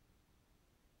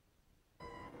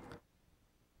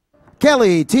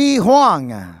 Kelly T.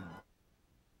 Huang.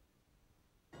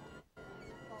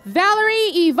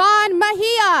 Valerie Yvonne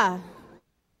Mejia.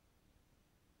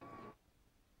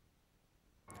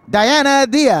 Diana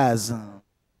Diaz.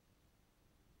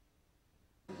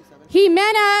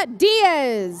 Jimena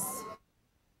Diaz.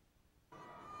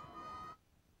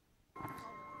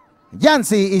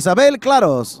 Yancy Isabel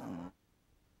Claros.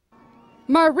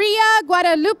 Maria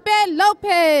Guadalupe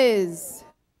Lopez.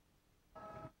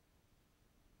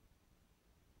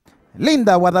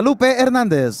 Linda Guadalupe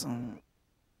Hernández.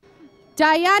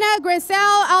 Diana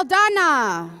Grisel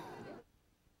Aldana.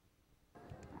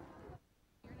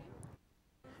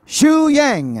 Xu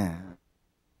Yang.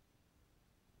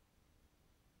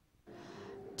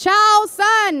 Chao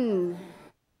Sun.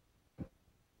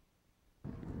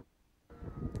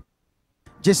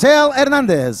 Giselle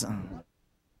Hernandez.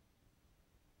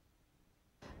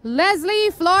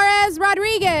 Leslie Flores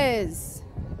Rodriguez.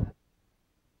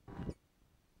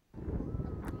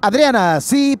 Adriana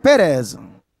C. Perez.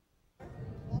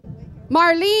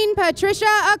 Marlene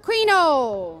Patricia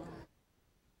Aquino.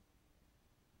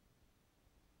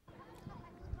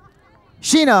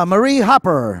 Sheena Marie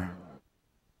Hopper.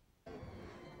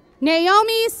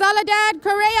 Naomi Soledad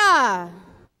Correa.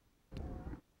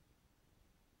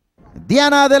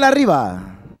 Diana de la Riva.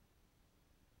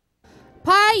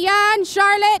 Paiyan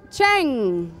Charlotte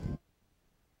Cheng.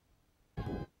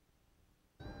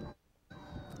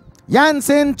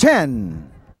 Yansin Chen.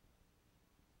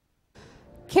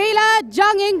 Kayla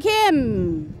Jung-in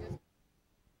Kim.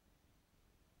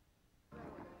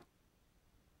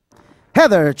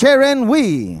 Heather Cheren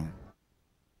Wee.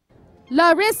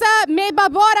 Larissa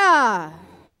Mebabora.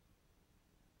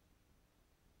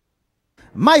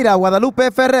 Mayra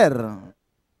Guadalupe Ferrer.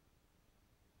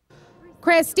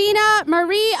 Cristina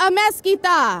Marie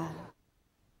Amezquita.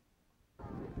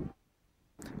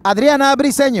 Adriana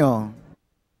Briseño.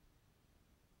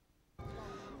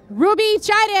 Ruby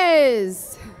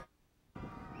Chaires.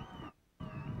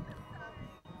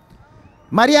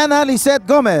 Mariana Lisette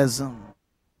Gomez.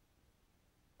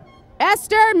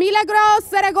 Esther Milagros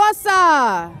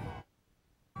Zaragoza.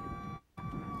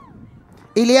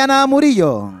 Ileana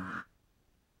Murillo.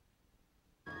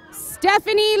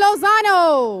 Stephanie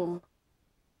Lozano.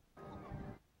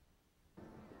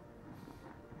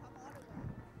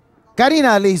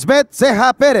 Karina Lisbeth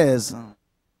Ceja Pérez.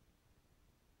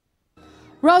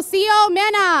 Rocio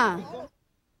Mena.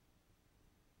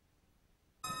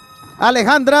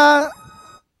 Alejandra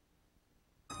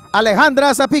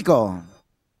Zapico.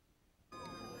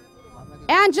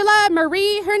 Angela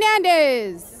Marie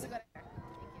Hernandez.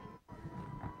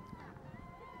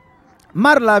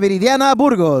 Marla Viridiana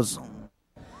Burgos.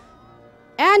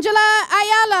 Angela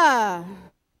Ayala.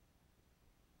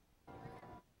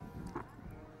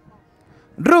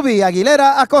 Ruby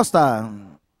Aguilera Acosta.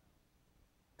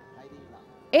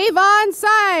 Avon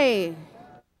Sai.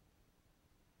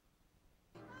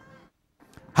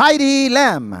 Heidi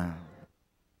Lam.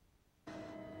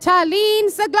 Talene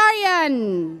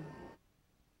Saglarian.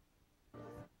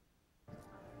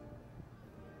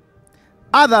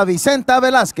 Ada Vicenta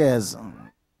Velázquez.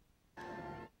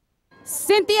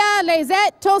 Cynthia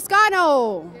Lizette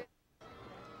Toscano.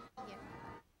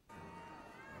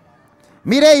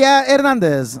 Mireya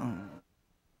Hernández.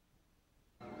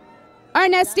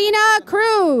 Ernestina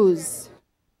Cruz.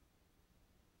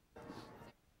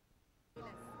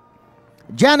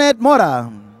 Janet Mora.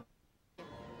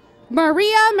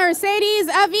 Maria Mercedes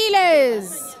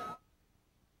Aviles.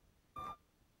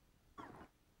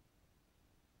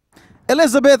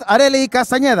 Elizabeth Areli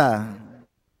Castañeda.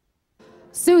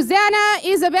 Susana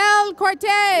Isabel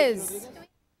Cortez.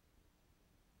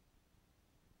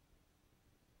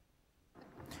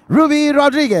 Ruby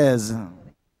Rodriguez.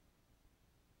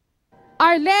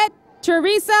 Arlette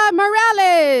Teresa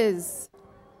Morales.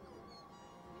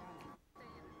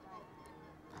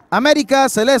 América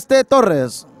Celeste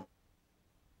Torres.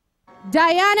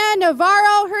 Diana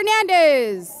Navarro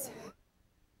Hernandez.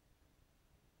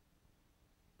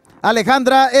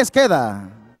 Alejandra Esqueda.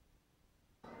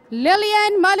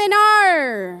 Lillian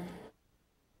Molinar.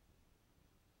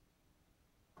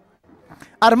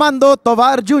 Armando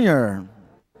Tovar Jr.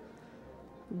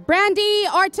 Brandy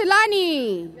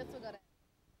Ortolani.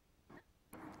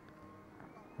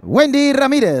 Wendy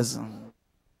Ramírez.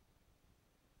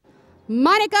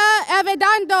 Monica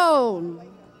Avedando.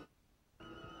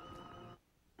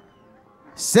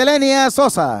 Selenia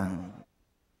Sosa.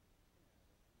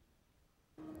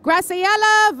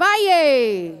 Graciela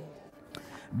Valle.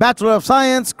 Bachelor of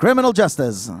Science, Criminal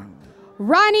Justice.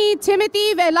 Ronnie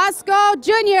Timothy Velasco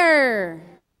Jr.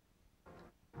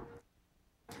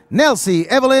 Nelsie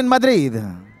Evelyn Madrid.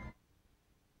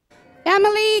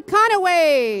 Emily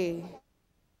Conaway.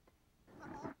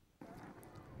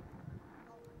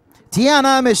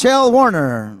 Tiana Michelle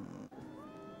Warner.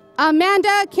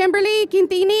 Amanda Kimberly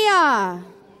Quintanilla.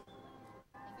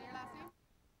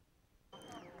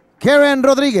 Karen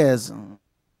Rodriguez.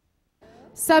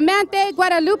 Samantha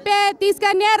Guadalupe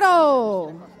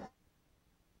Tiscanero.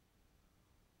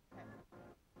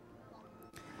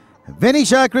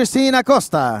 Venetia Christine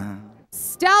Acosta.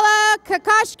 Stella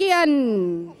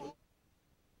Kakashkian.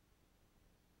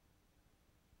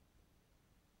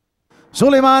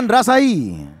 Suleiman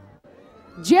Razai.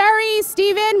 Jerry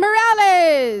Stephen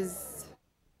Morales.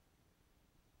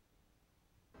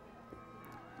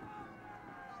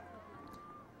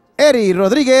 Eri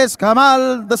Rodriguez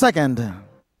Kamal II.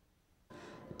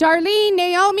 Darlene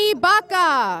Naomi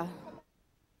Baca.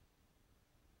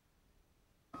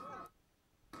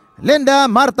 Linda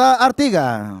Marta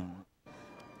Artiga.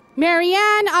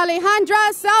 Marianne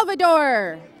Alejandra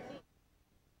Salvador.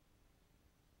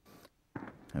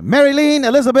 Marilyn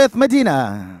Elizabeth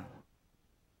Medina.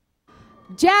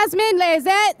 Jasmine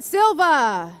Lizette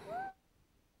Silva.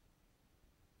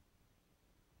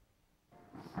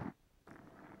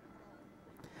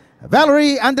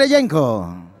 Valerie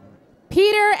Andreyenko.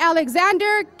 Peter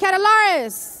Alexander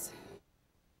Catalaris.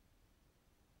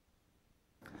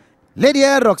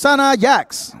 Lydia Roxana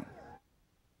Yax.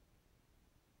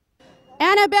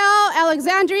 Annabelle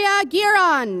Alexandria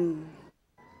Giron.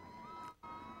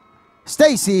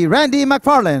 Stacy Randy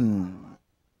McFarlane.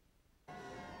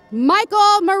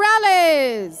 Michael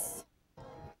Morales.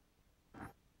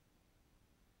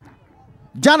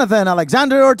 Jonathan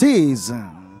Alexander Ortiz.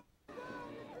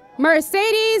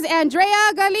 Mercedes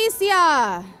Andrea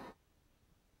Galicia.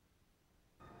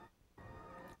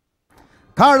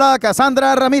 Carla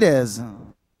Cassandra Ramirez.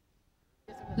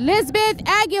 Lisbeth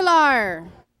Aguilar.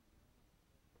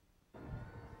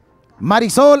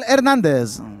 Marisol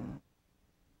Hernandez.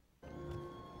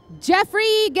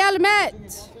 Jeffrey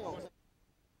Galmet.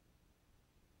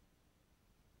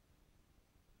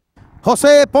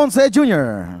 Jose Ponce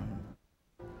Jr.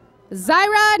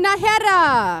 Zaira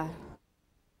Nahera.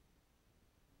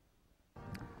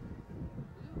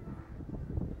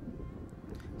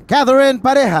 Catherine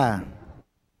Pareja.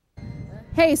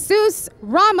 Jesus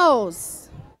Ramos.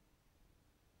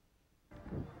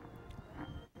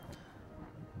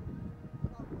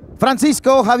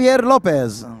 Francisco Javier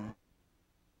Lopez.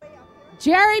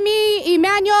 Jeremy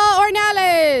Emmanuel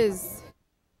Ornales.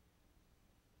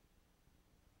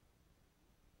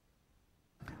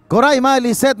 Coraima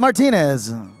Lisette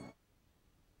Martinez.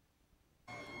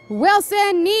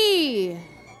 Wilson Nee.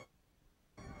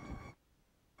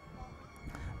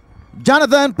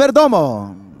 Jonathan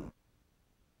Perdomo.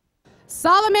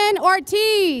 Solomon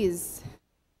Ortiz.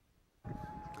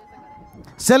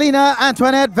 Selena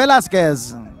Antoinette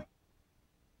Velasquez.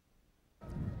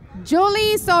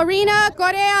 Julie Sorina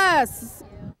Correas.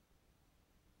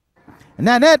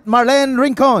 Nanette Marlene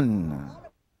Rincon.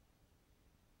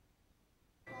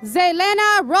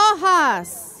 Zelena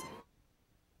Rojas.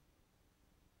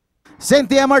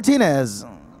 Cynthia Martinez.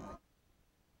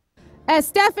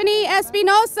 Stephanie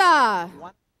Espinosa.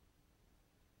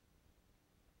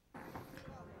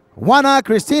 Juana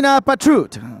Cristina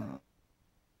Patrut.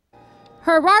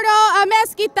 Gerardo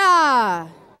Amezquita.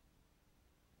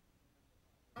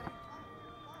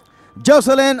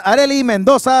 Jocelyn Areli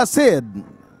Mendoza Cid.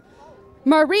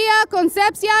 Maria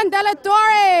Concepcion de la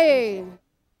Torre.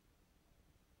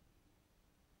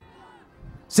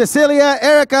 Cecilia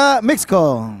Erica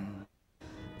Mixco.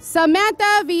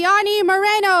 Samantha Vianney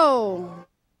Moreno.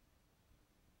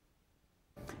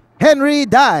 Henry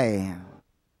Dye.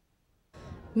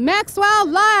 Maxwell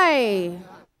Lai.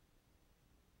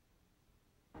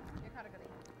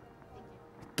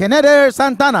 Kennedy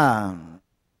Santana.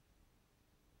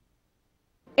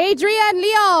 Adrian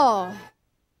Leal.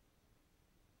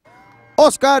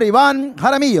 Oscar Iván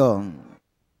Jaramillo.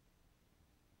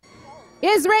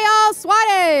 Israel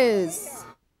Suarez.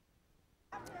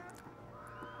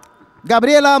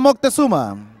 Gabriela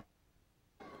Moctezuma.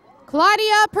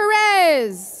 Claudia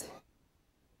Perez.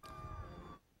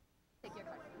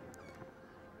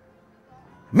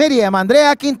 Miriam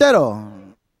Andrea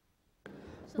Quintero.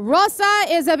 Rosa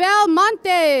Isabel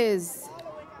Montes.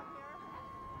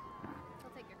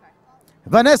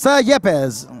 Vanessa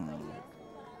Yepes.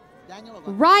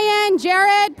 Ryan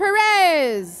Jared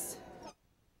Perez.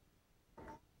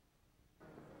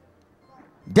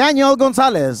 Daniel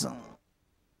Gonzalez.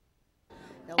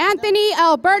 Anthony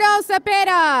Alberto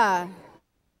Cepeda.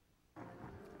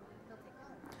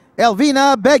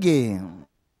 Elvina Beggy.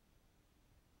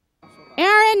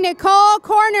 Aaron Nicole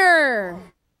Corner.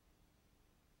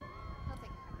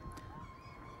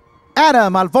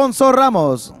 Adam Alfonso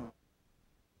Ramos.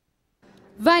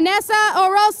 Vanessa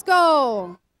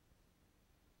Orozco.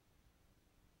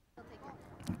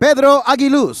 Pedro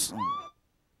Aguiluz.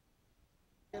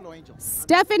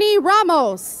 Stephanie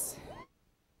Ramos.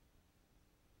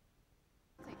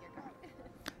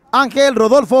 Ángel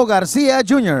Rodolfo García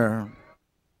Jr.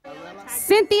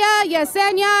 Cynthia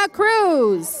Yesenia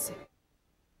Cruz.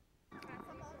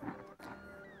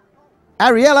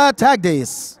 Ariela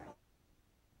Tagdis.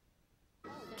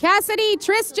 Cassidy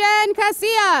Tristan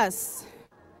Casillas.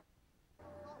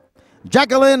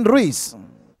 Jacqueline Ruiz.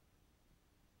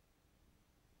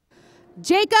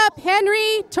 Jacob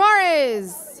Henry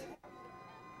Torres.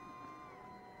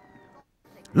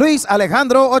 Luis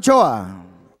Alejandro Ochoa.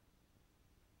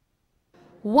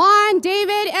 Juan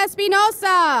David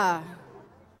Espinosa.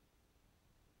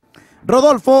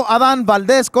 Rodolfo Adán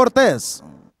Valdés Cortés.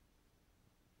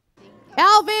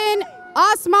 Alvin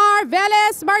Osmar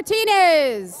Velez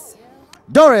Martinez.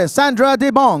 Doris Sandra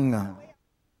DeBong.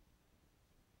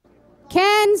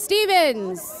 Ken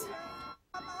Stevens.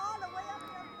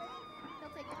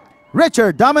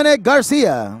 Richard Dominic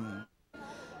Garcia.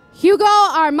 Hugo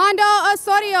Armando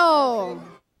Osorio.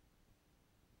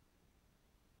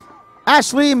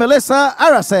 Ashley Melissa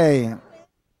Arce.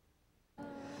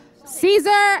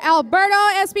 Cesar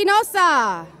Alberto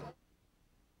Espinosa.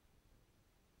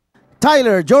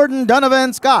 Tyler Jordan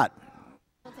Donovan Scott.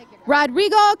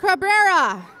 Rodrigo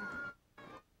Cabrera.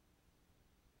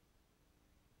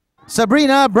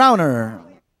 Sabrina Browner.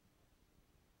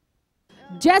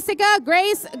 Jessica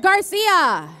Grace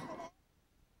Garcia.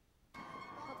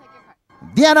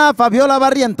 Diana Fabiola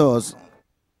Barrientos.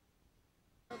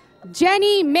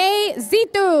 Jenny May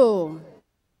Zitu.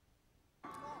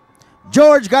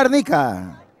 George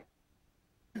Garnica.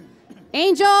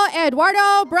 Angel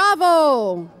Eduardo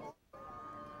Bravo.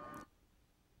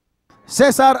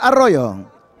 Cesar Arroyo.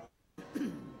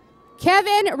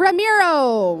 Kevin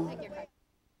Ramiro.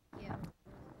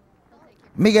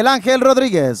 Miguel Ángel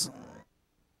Rodríguez.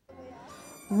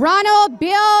 Ronald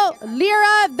Bill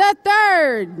Lira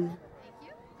III.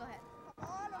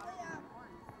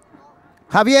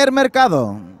 Javier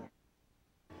Mercado.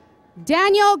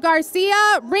 Daniel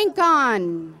Garcia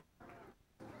Rincon.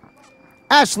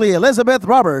 Ashley Elizabeth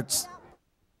Roberts.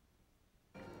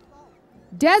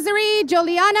 Desiree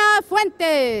Juliana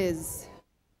Fuentes.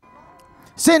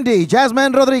 Cindy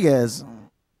Jasmine Rodríguez.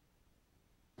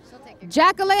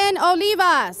 Jacqueline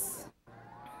Olivas.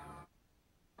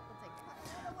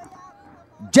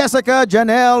 Jessica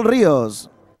Janelle Rios.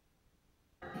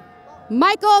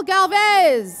 Michael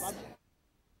Galvez.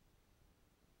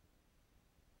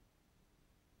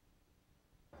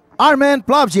 Armin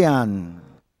Plavjian.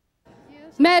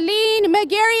 Meline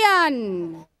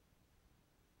Megarian.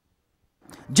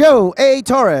 Joe A.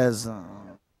 Torres.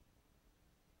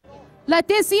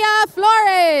 Leticia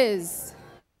Flores.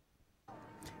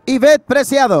 Yvette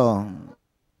Preciado.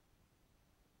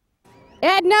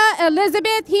 Edna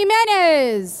Elizabeth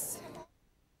Jimenez.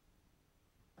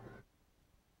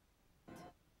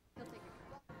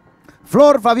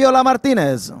 Flor Fabiola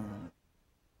Martínez.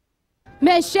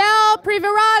 Michelle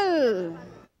Priveral.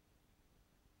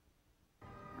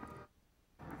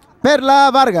 Perla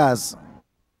Vargas.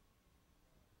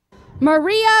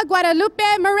 Maria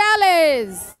Guadalupe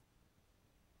Morales.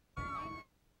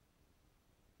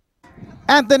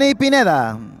 Anthony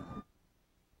Pineda.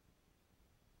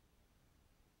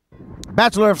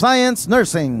 Bachelor of Science,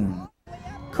 Nursing.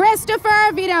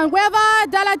 Christopher Villanueva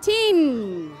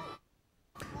Dalatin.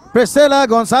 Priscilla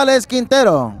González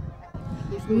Quintero.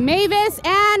 Mavis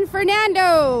Ann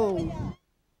Fernando.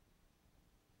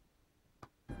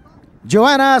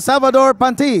 Joanna Salvador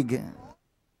Pantig.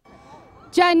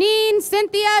 Janine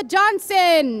Cynthia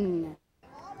Johnson.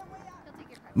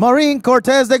 Maureen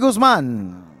Cortez de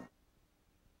Guzman.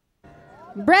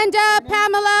 Brenda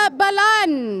Pamela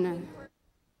Balan.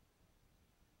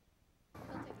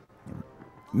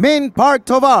 Min Park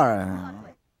Tovar.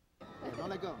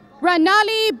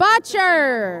 Ranali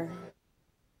Butcher.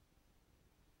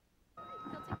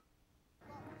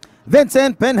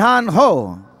 Vincent Penhan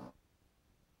Ho.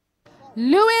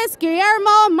 Luis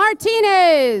Guillermo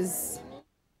Martinez.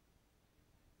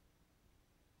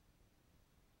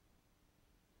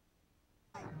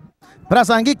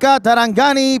 Prasangika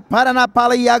Tarangani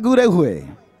Paranapaliyagurehue.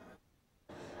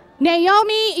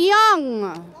 Naomi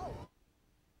Young.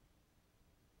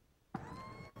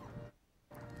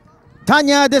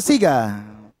 Tanya De Siga.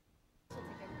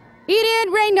 Eden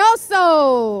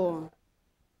Reynoso.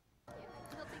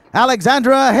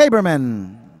 Alexandra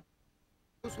Haberman.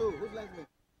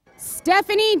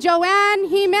 Stephanie Joanne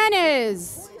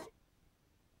Jimenez.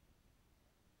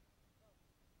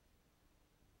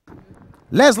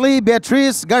 Leslie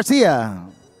Beatriz Garcia.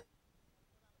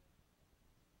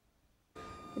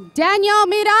 Daniel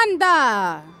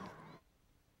Miranda.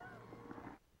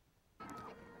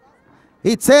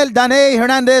 Itzel Dane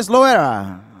Hernandez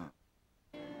Loera.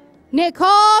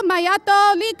 Nicole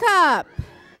Mayato Licap.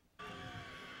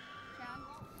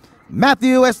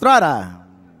 Matthew Estrada.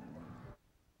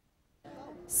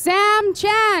 Sam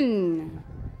Chan.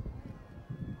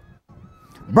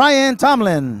 Brian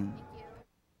Tomlin.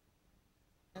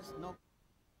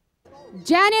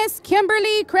 Janice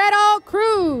Kimberly Credo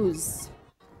Cruz.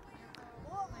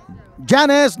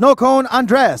 Janice Nocon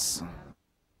Andres.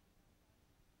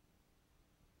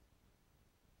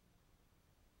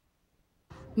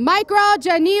 Micro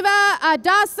Geneva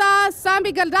Adasa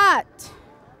Sambigalat.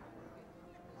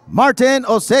 Martin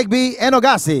Osegbi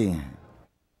Enogasi.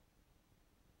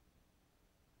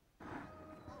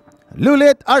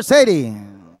 Lulit Arsedi.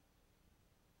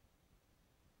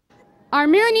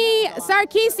 Armuni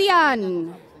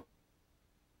Sarkisian.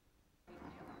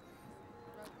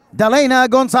 Dalena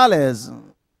Gonzalez.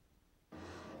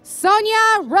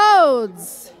 Sonia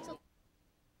Rhodes.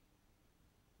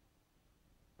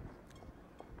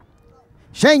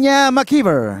 Shania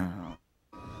McKeever.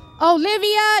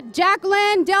 Olivia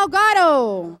Jacqueline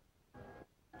Delgado.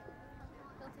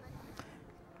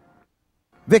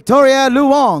 Victoria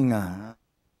Luong.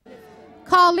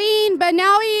 Colleen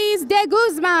Benauis de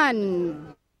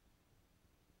Guzman.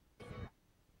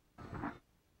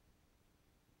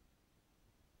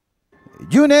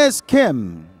 Eunice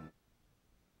Kim.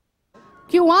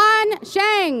 Yuan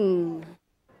Sheng.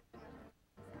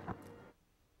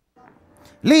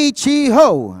 Lee Chi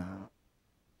Ho.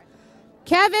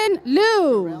 Kevin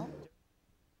Liu.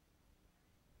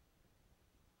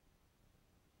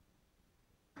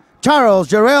 Charles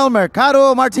Jarrell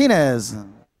Mercado Martinez.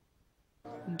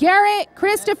 Garrett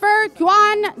Christopher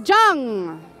Kwan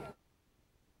Jung.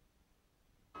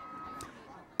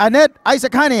 Annette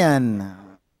Isaacanian.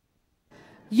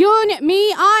 Yoon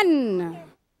Mi An.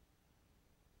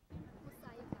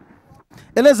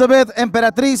 Elizabeth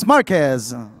Emperatriz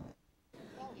Marquez.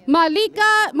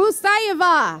 Malika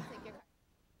Musayeva.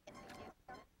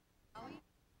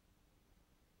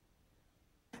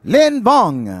 Lin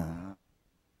Bong.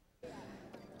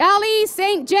 Ellie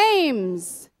St.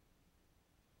 James.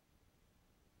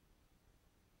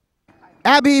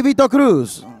 Abby Vito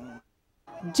Cruz.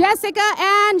 Jessica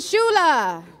Ann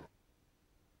Shula.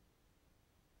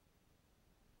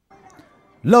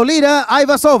 Lolita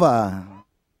Ivasova.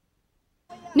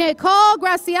 Nicole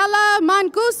Graciela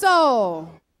Mancuso.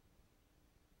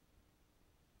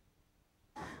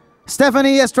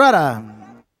 Stephanie Estrada.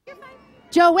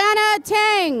 Joanna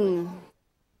Tang.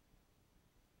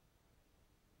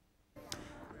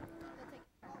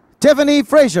 Tiffany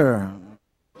Frazier.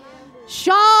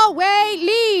 Shaw Wei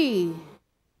Lee.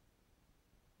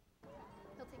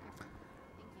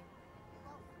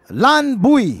 Lan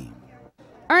Bui.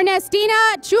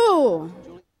 Ernestina Chu.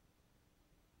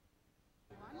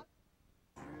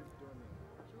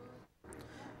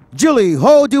 Julie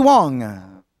Ho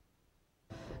Duong.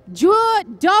 Ju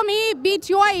Domi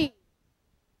Bituai.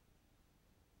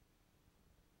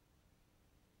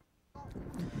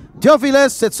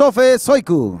 Teofiles Setsofe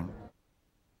Soiku.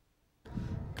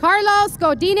 Carlos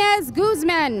Godinez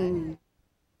Guzman.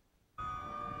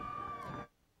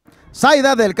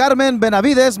 Zaida del Carmen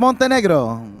Benavides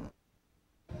Montenegro.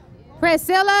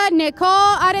 Priscilla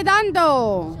Nicole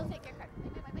Arredondo.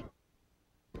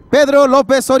 Pedro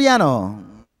López Soriano.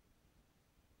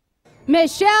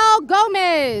 Michelle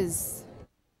Gomez.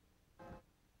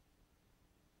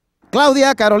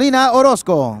 Claudia Carolina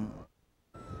Orozco.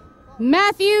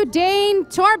 Matthew Dane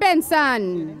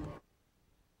Torbenson.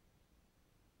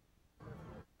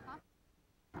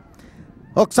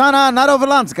 Oksana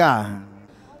Narovelanska.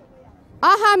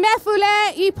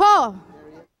 Ahamefule Ipo.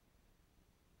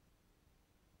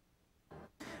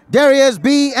 Darius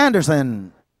B.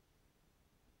 Anderson.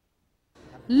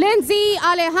 Lindsay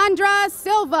Alejandra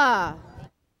Silva.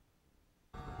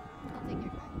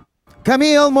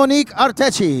 Camille Monique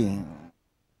Artechi.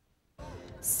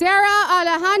 Sarah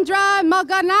Alejandra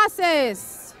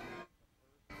Maganasis.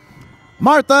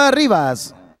 Martha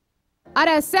Rivas.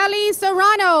 Araceli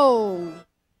Serrano.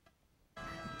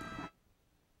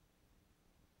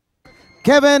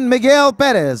 Kevin Miguel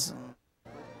Perez.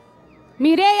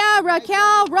 Mireya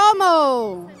Raquel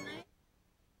Romo.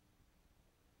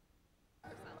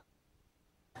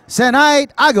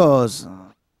 Senait Agos.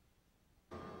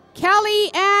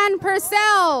 Kelly Ann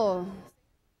Purcell.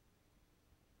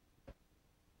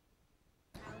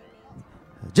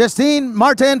 Justine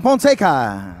Martin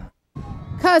Fonseca.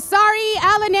 Kasari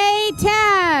Alanay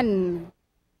Tan.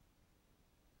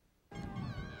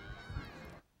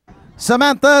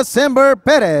 Samantha Simber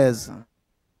Perez.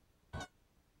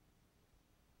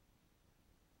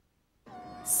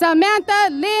 Samantha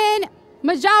Lynn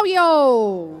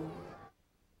Majawio.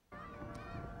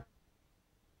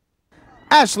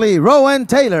 Ashley Rowan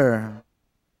Taylor.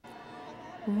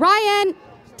 Ryan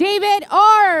David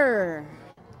Orr.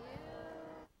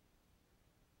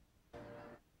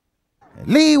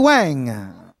 Lee Wang.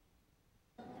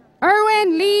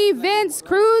 Erwin Lee Vince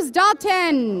Cruz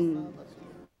Dalton.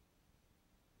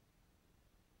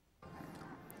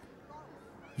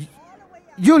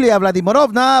 Yulia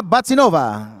Vladimirovna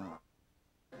Batsinova.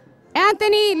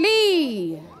 Anthony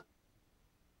Lee.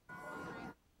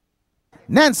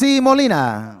 Nancy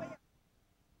Molina.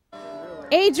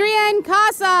 Adrian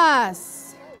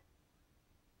Casas.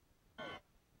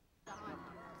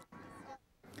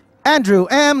 Andrew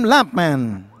M.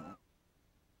 Lampman.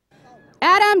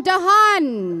 Adam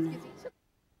Dahan.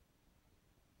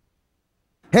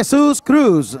 Jesus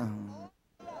Cruz.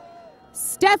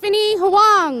 Stephanie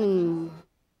Huang.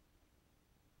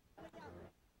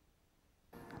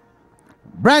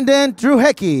 Brandon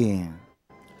Truhecki.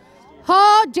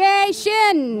 Ho Jae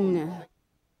Shin.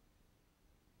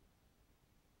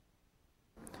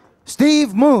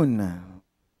 Steve Moon.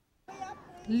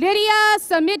 Lydia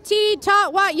Samiti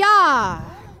Tatwaya.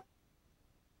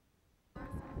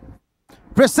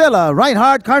 Priscilla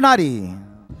Reinhardt Carnati.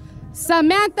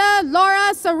 Samantha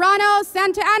Laura Serrano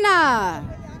Santa Ana.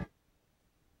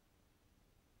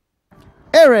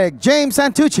 Eric James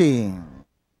Santucci.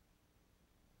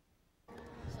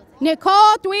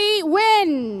 Nicole Thuy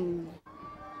Win.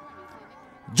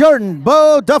 Jordan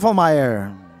Bo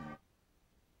Duffelmeyer.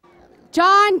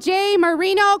 John J.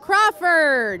 Marino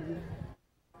Crawford.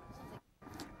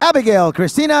 Abigail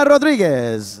Cristina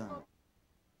Rodriguez.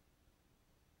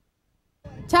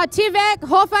 Tativek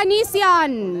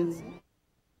Hofanisian.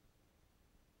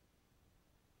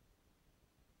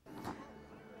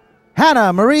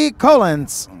 Hannah Marie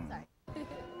Collins.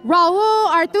 Raul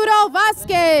Arturo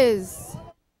Vasquez.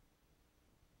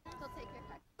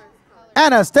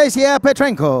 Anastasia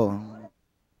Petrenko.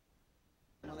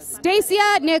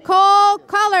 Stacia Nicole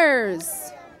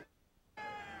Colors.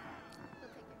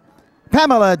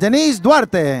 Pamela Denise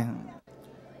Duarte.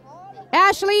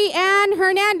 Ashley Ann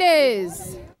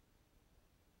Hernandez.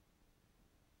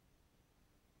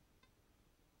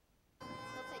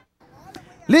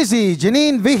 Lizzie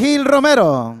Janine Vigil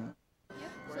Romero.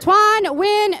 Tuan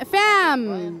Win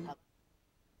Pham.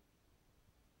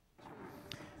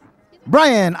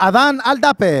 Brian Adan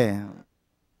Aldape.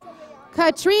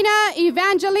 Katrina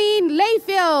Evangeline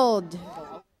Layfield.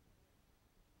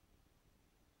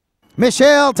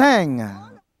 Michelle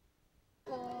Tang.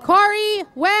 Corey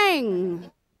Wang.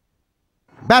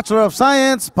 Bachelor of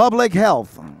Science, Public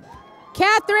Health.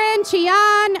 Catherine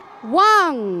Chian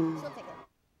Wang.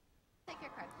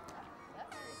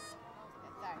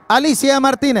 Alicia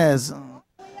Martinez.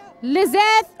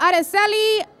 Lizeth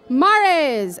Araceli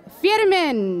Mares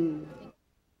Firmin.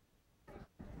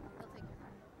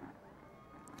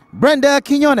 Brenda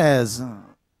Quinones.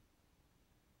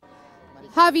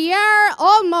 Javier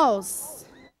Olmos.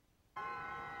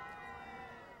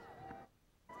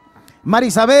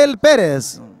 Marisabel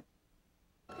Perez.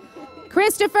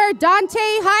 Christopher Dante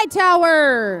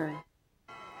Hightower.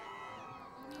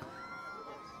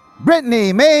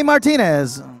 Brittany May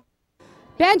Martinez.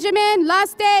 Benjamin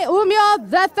Laste Umio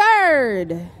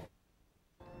III.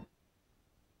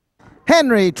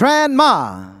 Henry Tran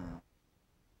Ma.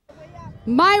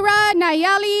 Myra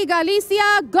Nayeli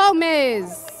Galicia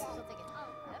Gomez.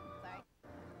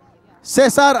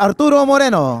 Cesar Arturo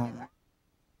Moreno.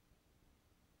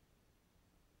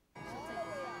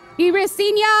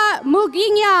 Irisina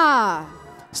Muguiña.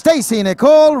 Stacy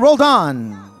Nicole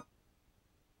Roldan.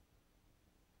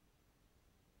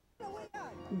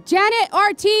 Janet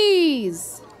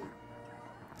Ortiz.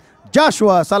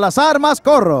 Joshua Salazar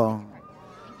Mascorro.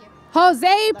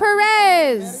 Jose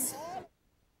Perez.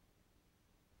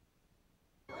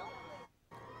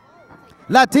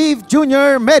 Latif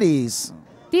Jr. Medis.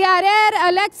 Tiarer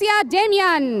Alexia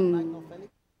Demian.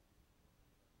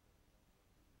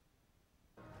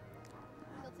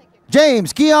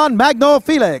 James Keon Magno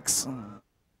Felix.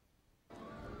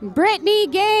 Brittany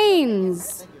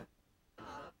Gaines.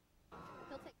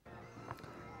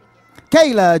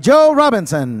 Kayla Joe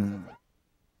Robinson.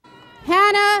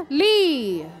 Hannah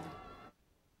Lee.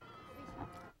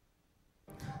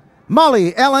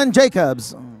 Molly Ellen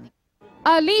Jacobs.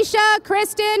 Alicia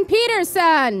Kristen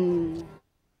Peterson.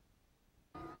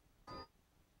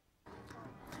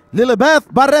 Lilibeth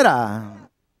Barrera.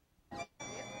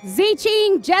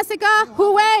 Ziching Jessica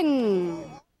Huang.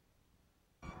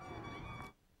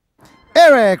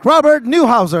 Eric Robert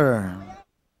Newhauser.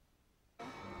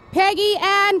 Peggy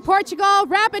Ann Portugal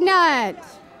Rapinut.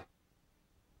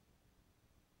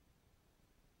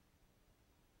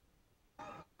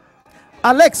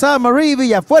 Alexa Marie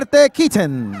Villafuerte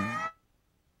Keaton.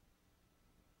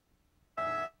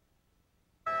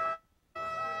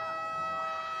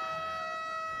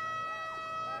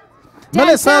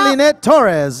 Melissa Lynette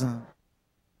Torres.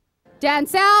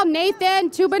 Dancel Nathan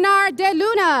Tubanar de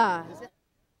Luna.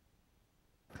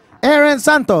 Aaron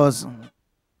Santos.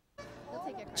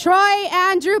 Troy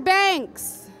Andrew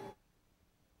Banks.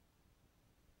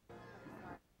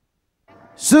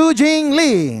 Su Jing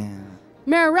Lee.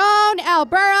 Meron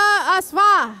Alberta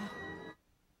Asfa.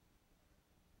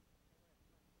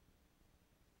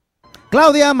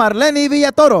 Claudia Marlene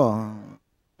Villatoro.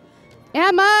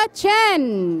 Emma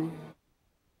Chen.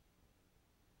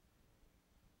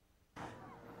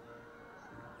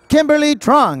 Kimberly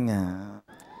Trong.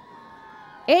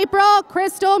 April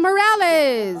Crystal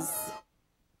Morales.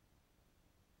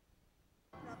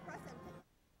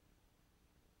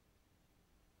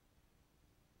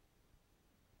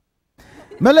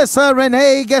 Melissa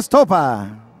Renee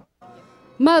Gestopa.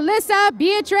 Melissa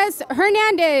Beatrice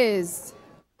Hernandez.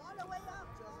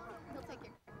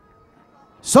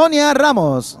 Sonia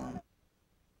Ramos.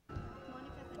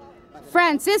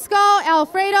 Francisco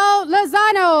Alfredo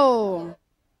Lozano.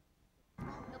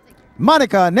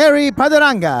 Monica Neri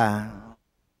Padaranga.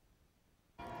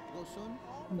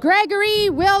 Gregory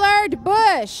Willard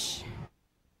Bush.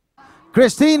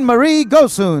 Christine Marie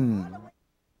Gosun.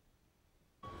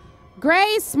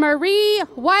 Grace Marie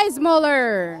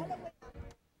Weismuller.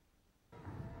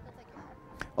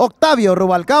 Octavio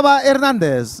Rubalcaba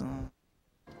Hernández.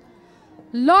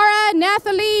 Laura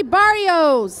Nathalie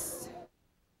Barrios.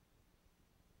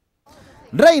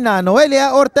 Reina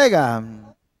Noelia Ortega.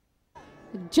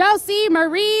 Josie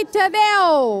Marie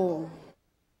Tadeo.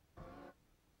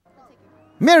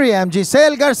 Miriam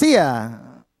Giselle Garcia.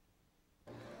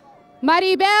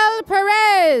 Maribel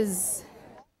Perez.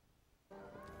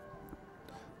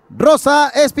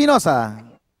 Rosa Espinosa.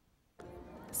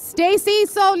 Stacy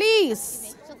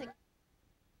Solis.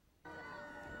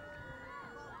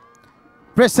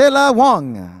 Priscilla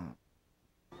Wong.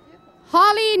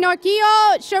 Holly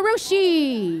Norquillo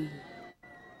Sharushi.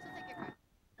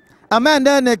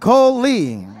 Amanda Nicole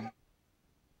Lee.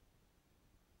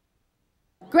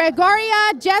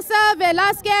 Gregoria Jessa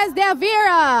Velasquez de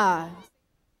Vera.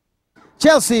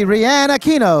 Chelsea Rianne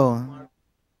Aquino.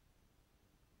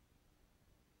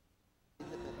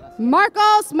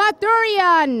 Marcos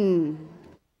Maturian.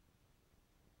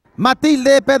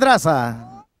 Matilde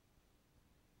Pedraza.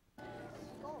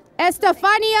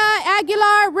 Estefania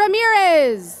Aguilar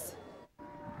Ramirez.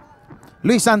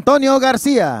 Luis Antonio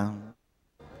Garcia.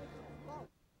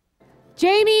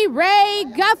 Jamie Ray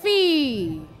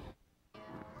Guffey.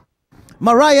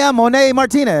 Mariah Monet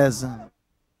Martinez.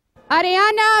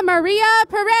 Ariana Maria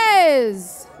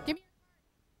Perez.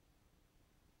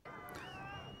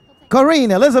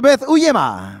 Corinne Elizabeth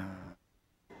Uyema.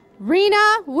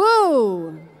 Rena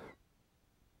Wu.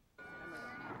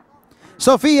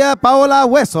 Sofia Paola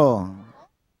Hueso.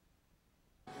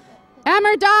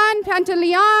 Amerdon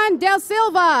Pantaleon del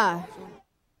Silva.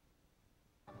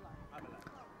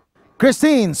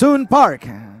 Christine Soon Park.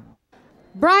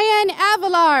 Brian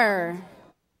Avalar.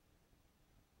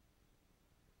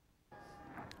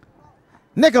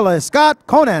 Nicholas Scott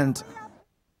Conant.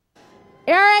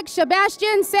 Eric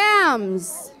Sebastian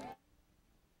Sams.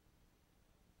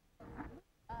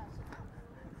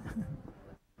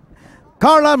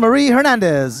 Carla Marie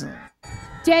Hernandez.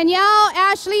 Danielle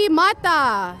Ashley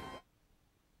Mata.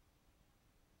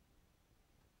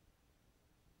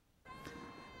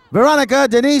 Veronica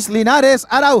Denise Linares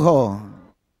Araujo.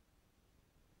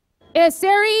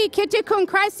 Eseri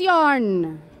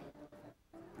Kitikun.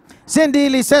 Cindy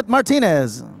Lisette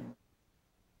Martinez.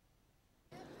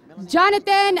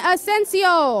 Jonathan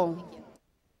Asensio.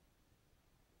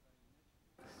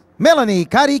 Melanie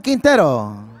Cari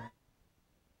Quintero.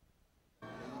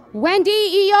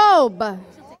 Wendy Eob.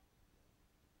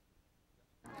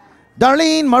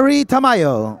 Darlene Marie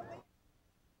Tamayo.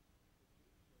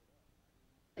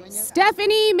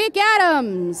 Stephanie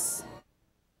McAdams.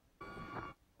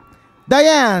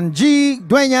 Diane G.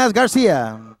 Dueñas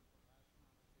Garcia.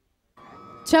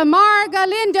 Tamar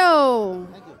Galindo.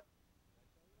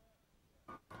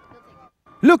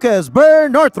 Lucas Burr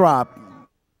Northrop.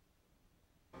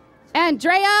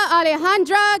 Andrea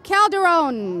Alejandra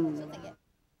Calderon.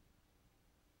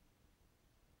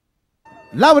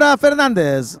 Laura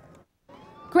Fernandez.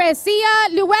 Grecia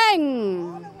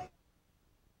Lueng.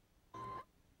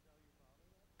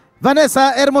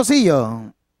 Vanessa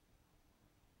Hermosillo.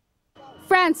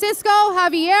 Francisco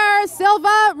Javier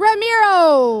Silva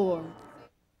Ramiro.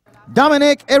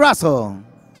 Dominic Eraso.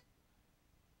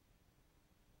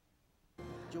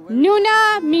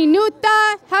 Nuna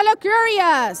Minuta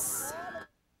Halacurias.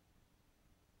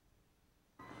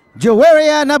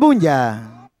 Joeria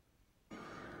Nabunya.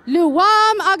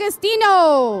 Luam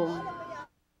Agustino.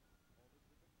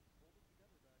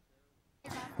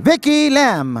 Vicky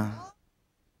Lam.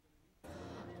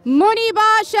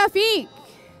 Muniba Shafiq.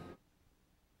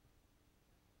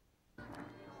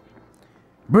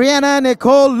 Brianna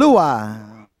Nicole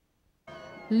Lua.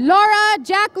 Laura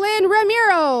Jacqueline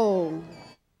Ramiro.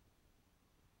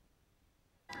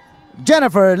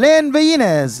 Jennifer Lynn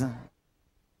Villines.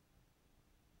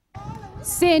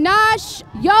 Sinash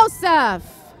Yosef.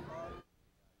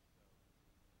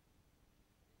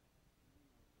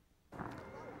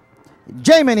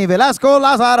 Jamie Velasco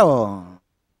Lazaro.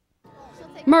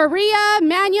 Maria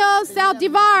Manuel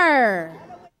Saldivar.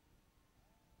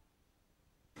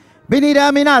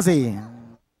 Benita Minazi.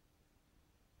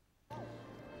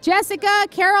 Jessica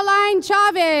Caroline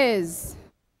Chavez.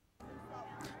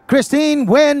 Christine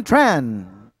Wen Tran.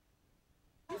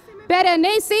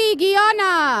 Berenice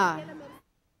Guiana.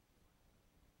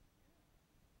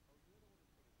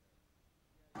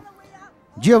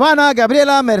 Giovanna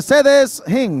Gabriela Mercedes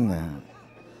Hing.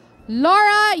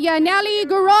 Laura Yaneli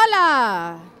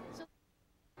Gurola.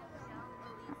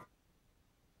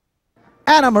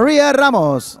 Ana Maria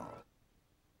Ramos.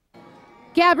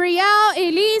 Gabrielle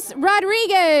Elise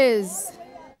Rodriguez.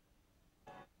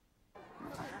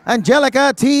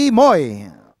 Angelica T.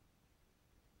 Moy.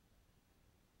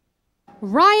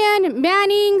 Ryan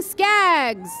Manning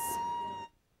Skaggs.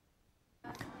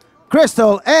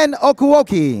 Crystal N.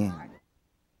 Okuoki.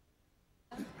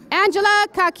 Angela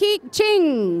Kakik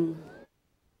Ching.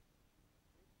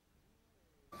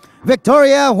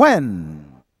 Victoria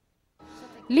Wen.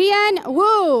 Lian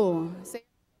Wu.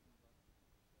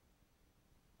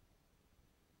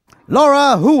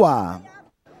 Laura Hua.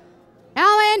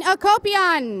 Alan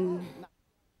Akopian.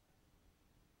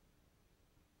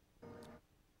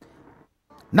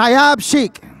 Nayab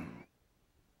Sheikh.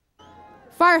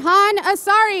 Farhan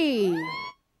Asari.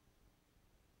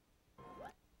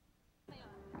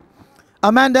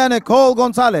 Amanda Nicole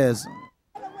Gonzalez.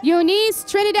 Eunice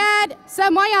Trinidad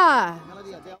Samoya.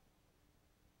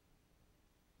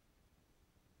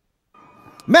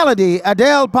 Melody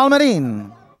Adele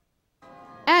Palmerin.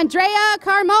 Andrea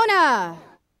Carmona.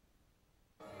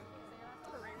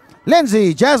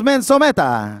 Lindsay Jasmine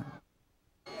Someta.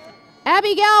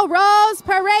 Abigail Rose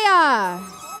Perea.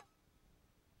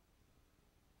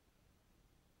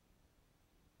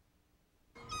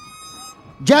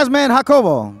 Jasmine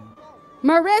Jacobo.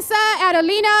 Marissa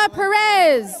Adelina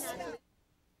Perez.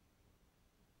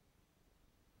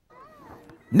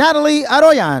 Natalie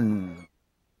Arroyan.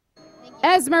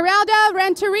 Esmeralda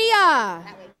Renteria.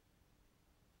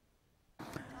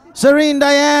 Serene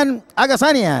Diane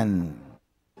Agasanian.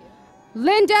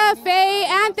 Linda Faye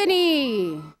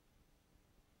Anthony.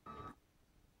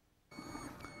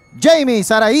 Jamie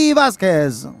Sarai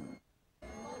Vasquez.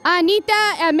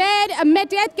 Anita Ahmed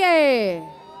Medetke.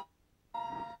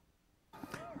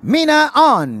 Mina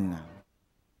On.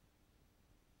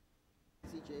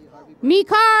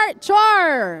 Mikar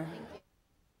Chor.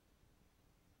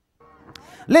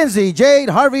 Lindsay Jade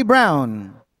Harvey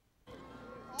Brown.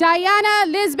 Diana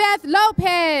Lisbeth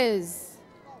Lopez.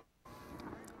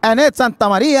 Annette Santa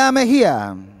Maria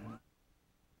Mejia.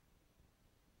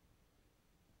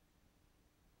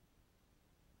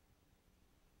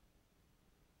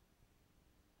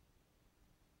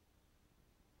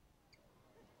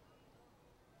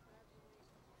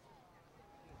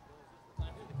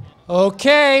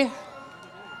 Okay.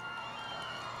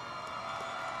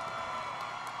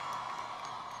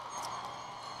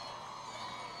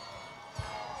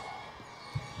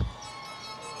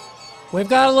 We've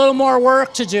got a little more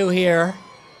work to do here.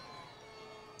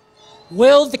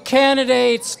 Will the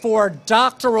candidates for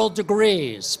doctoral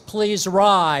degrees please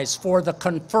rise for the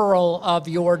conferral of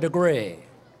your degree?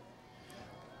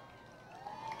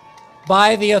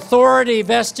 By the authority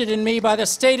vested in me by the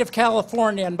state of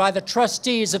California and by the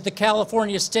trustees of the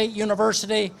California State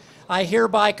University, I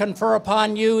hereby confer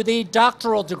upon you the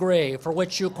doctoral degree for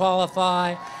which you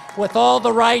qualify, with all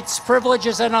the rights,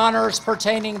 privileges, and honors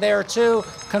pertaining thereto.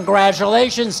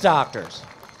 Congratulations, doctors.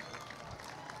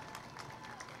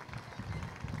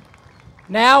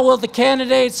 Now will the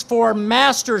candidates for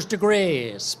master's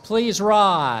degrees please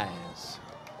rise?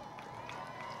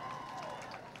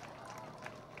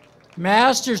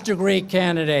 Master's degree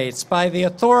candidates, by the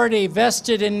authority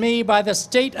vested in me by the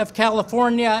state of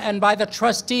California and by the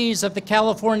trustees of the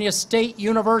California State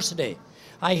University,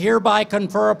 I hereby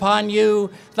confer upon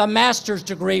you the master's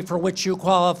degree for which you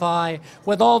qualify,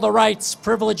 with all the rights,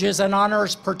 privileges, and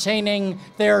honors pertaining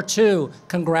thereto.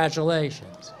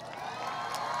 Congratulations.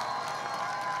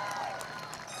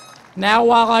 Now,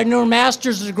 while our new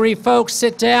master's degree folks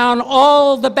sit down,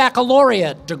 all the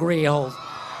baccalaureate degree holders.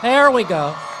 There we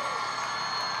go.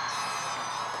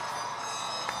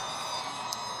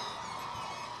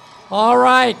 All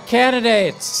right,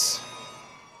 candidates.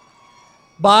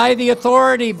 By the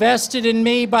authority vested in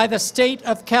me by the state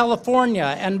of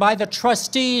California and by the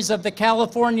trustees of the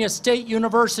California State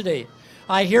University,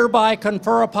 I hereby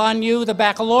confer upon you the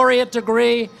baccalaureate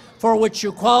degree for which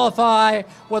you qualify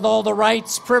with all the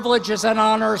rights, privileges, and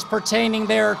honors pertaining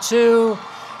thereto.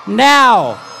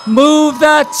 Now, move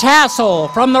the tassel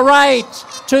from the right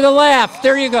to the left.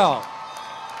 There you go.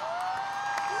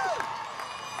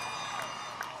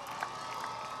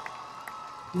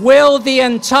 Will the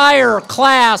entire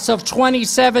class of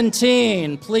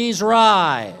 2017 please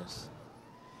rise?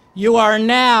 You are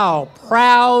now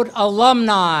proud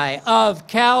alumni of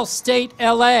Cal State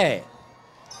LA.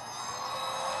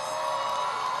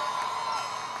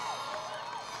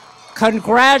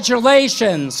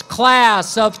 Congratulations,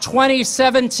 class of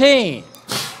 2017.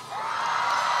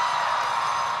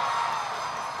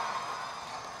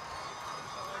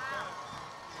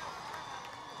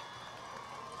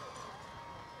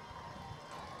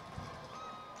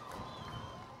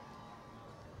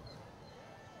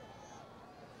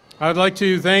 I'd like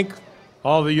to thank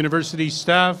all the university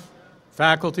staff,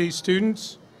 faculty,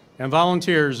 students, and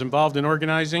volunteers involved in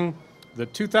organizing the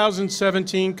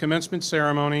 2017 commencement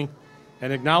ceremony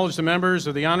and acknowledge the members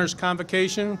of the Honors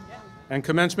Convocation and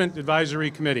Commencement Advisory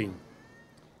Committee.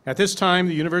 At this time,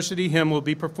 the university hymn will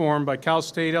be performed by Cal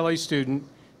State LA student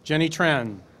Jenny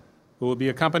Tran, who will be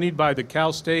accompanied by the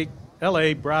Cal State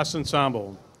LA Brass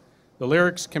Ensemble. The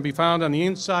lyrics can be found on the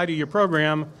inside of your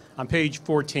program on page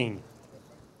 14.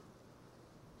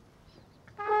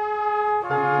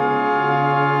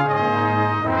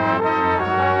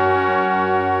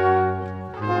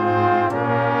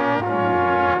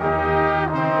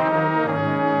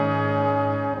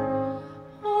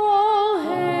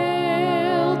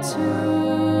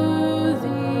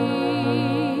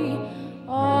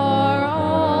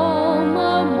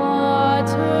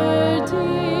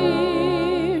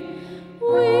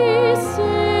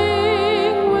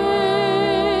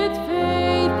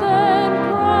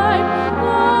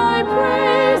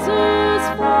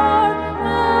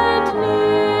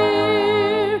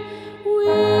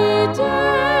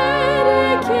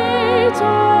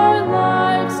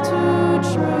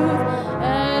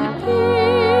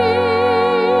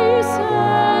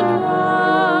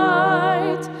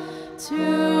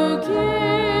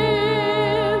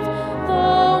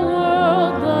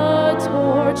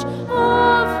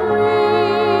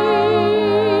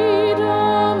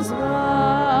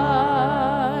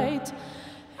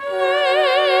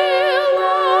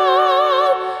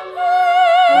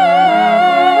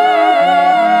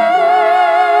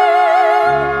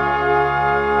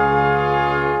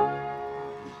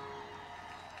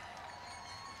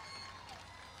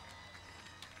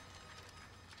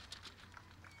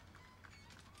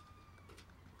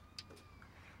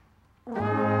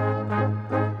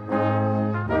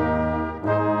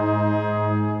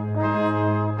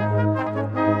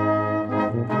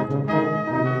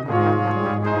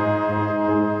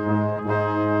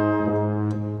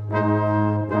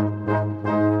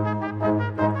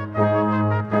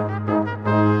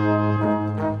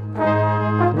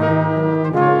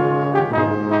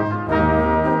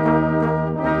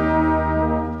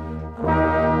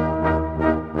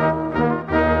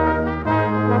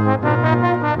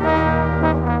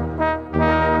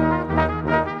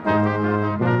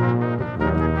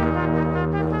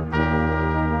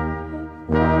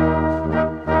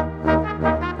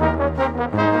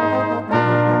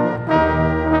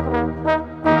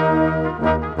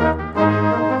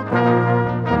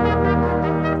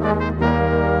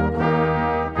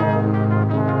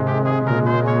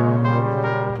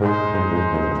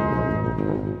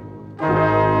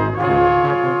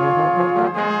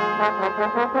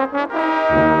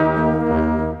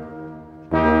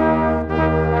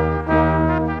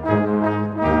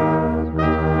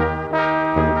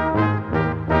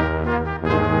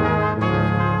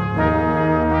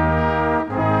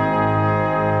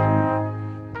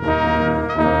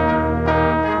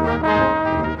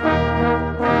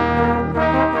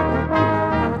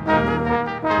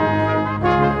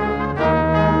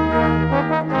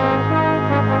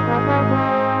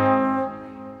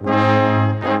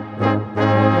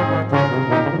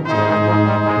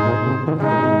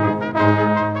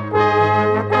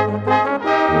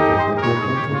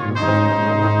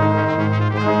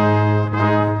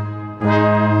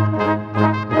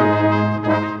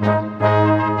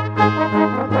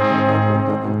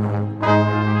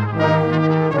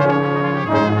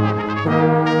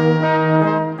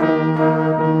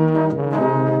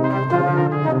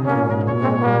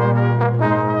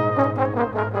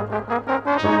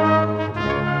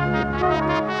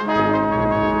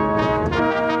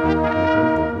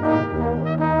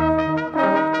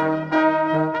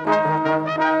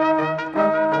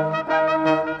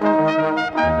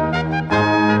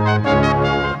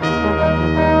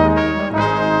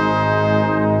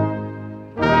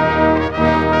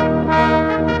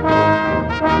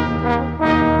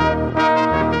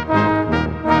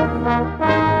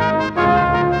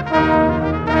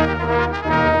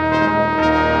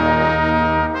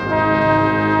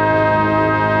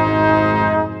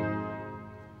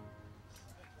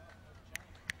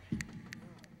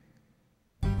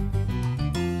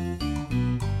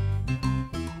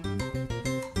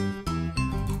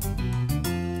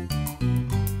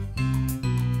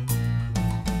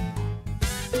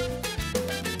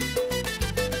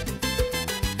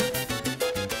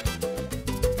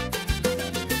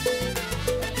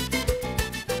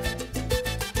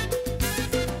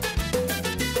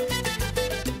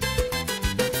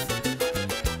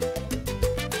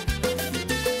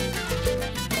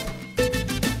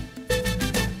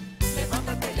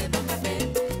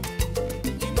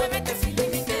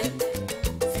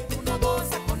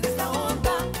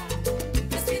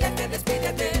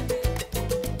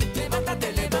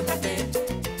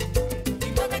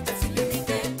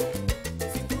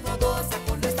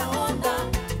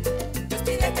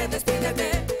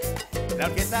 La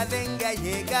orquesta dengue ha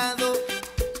llegado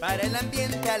para el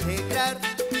ambiente alegrar.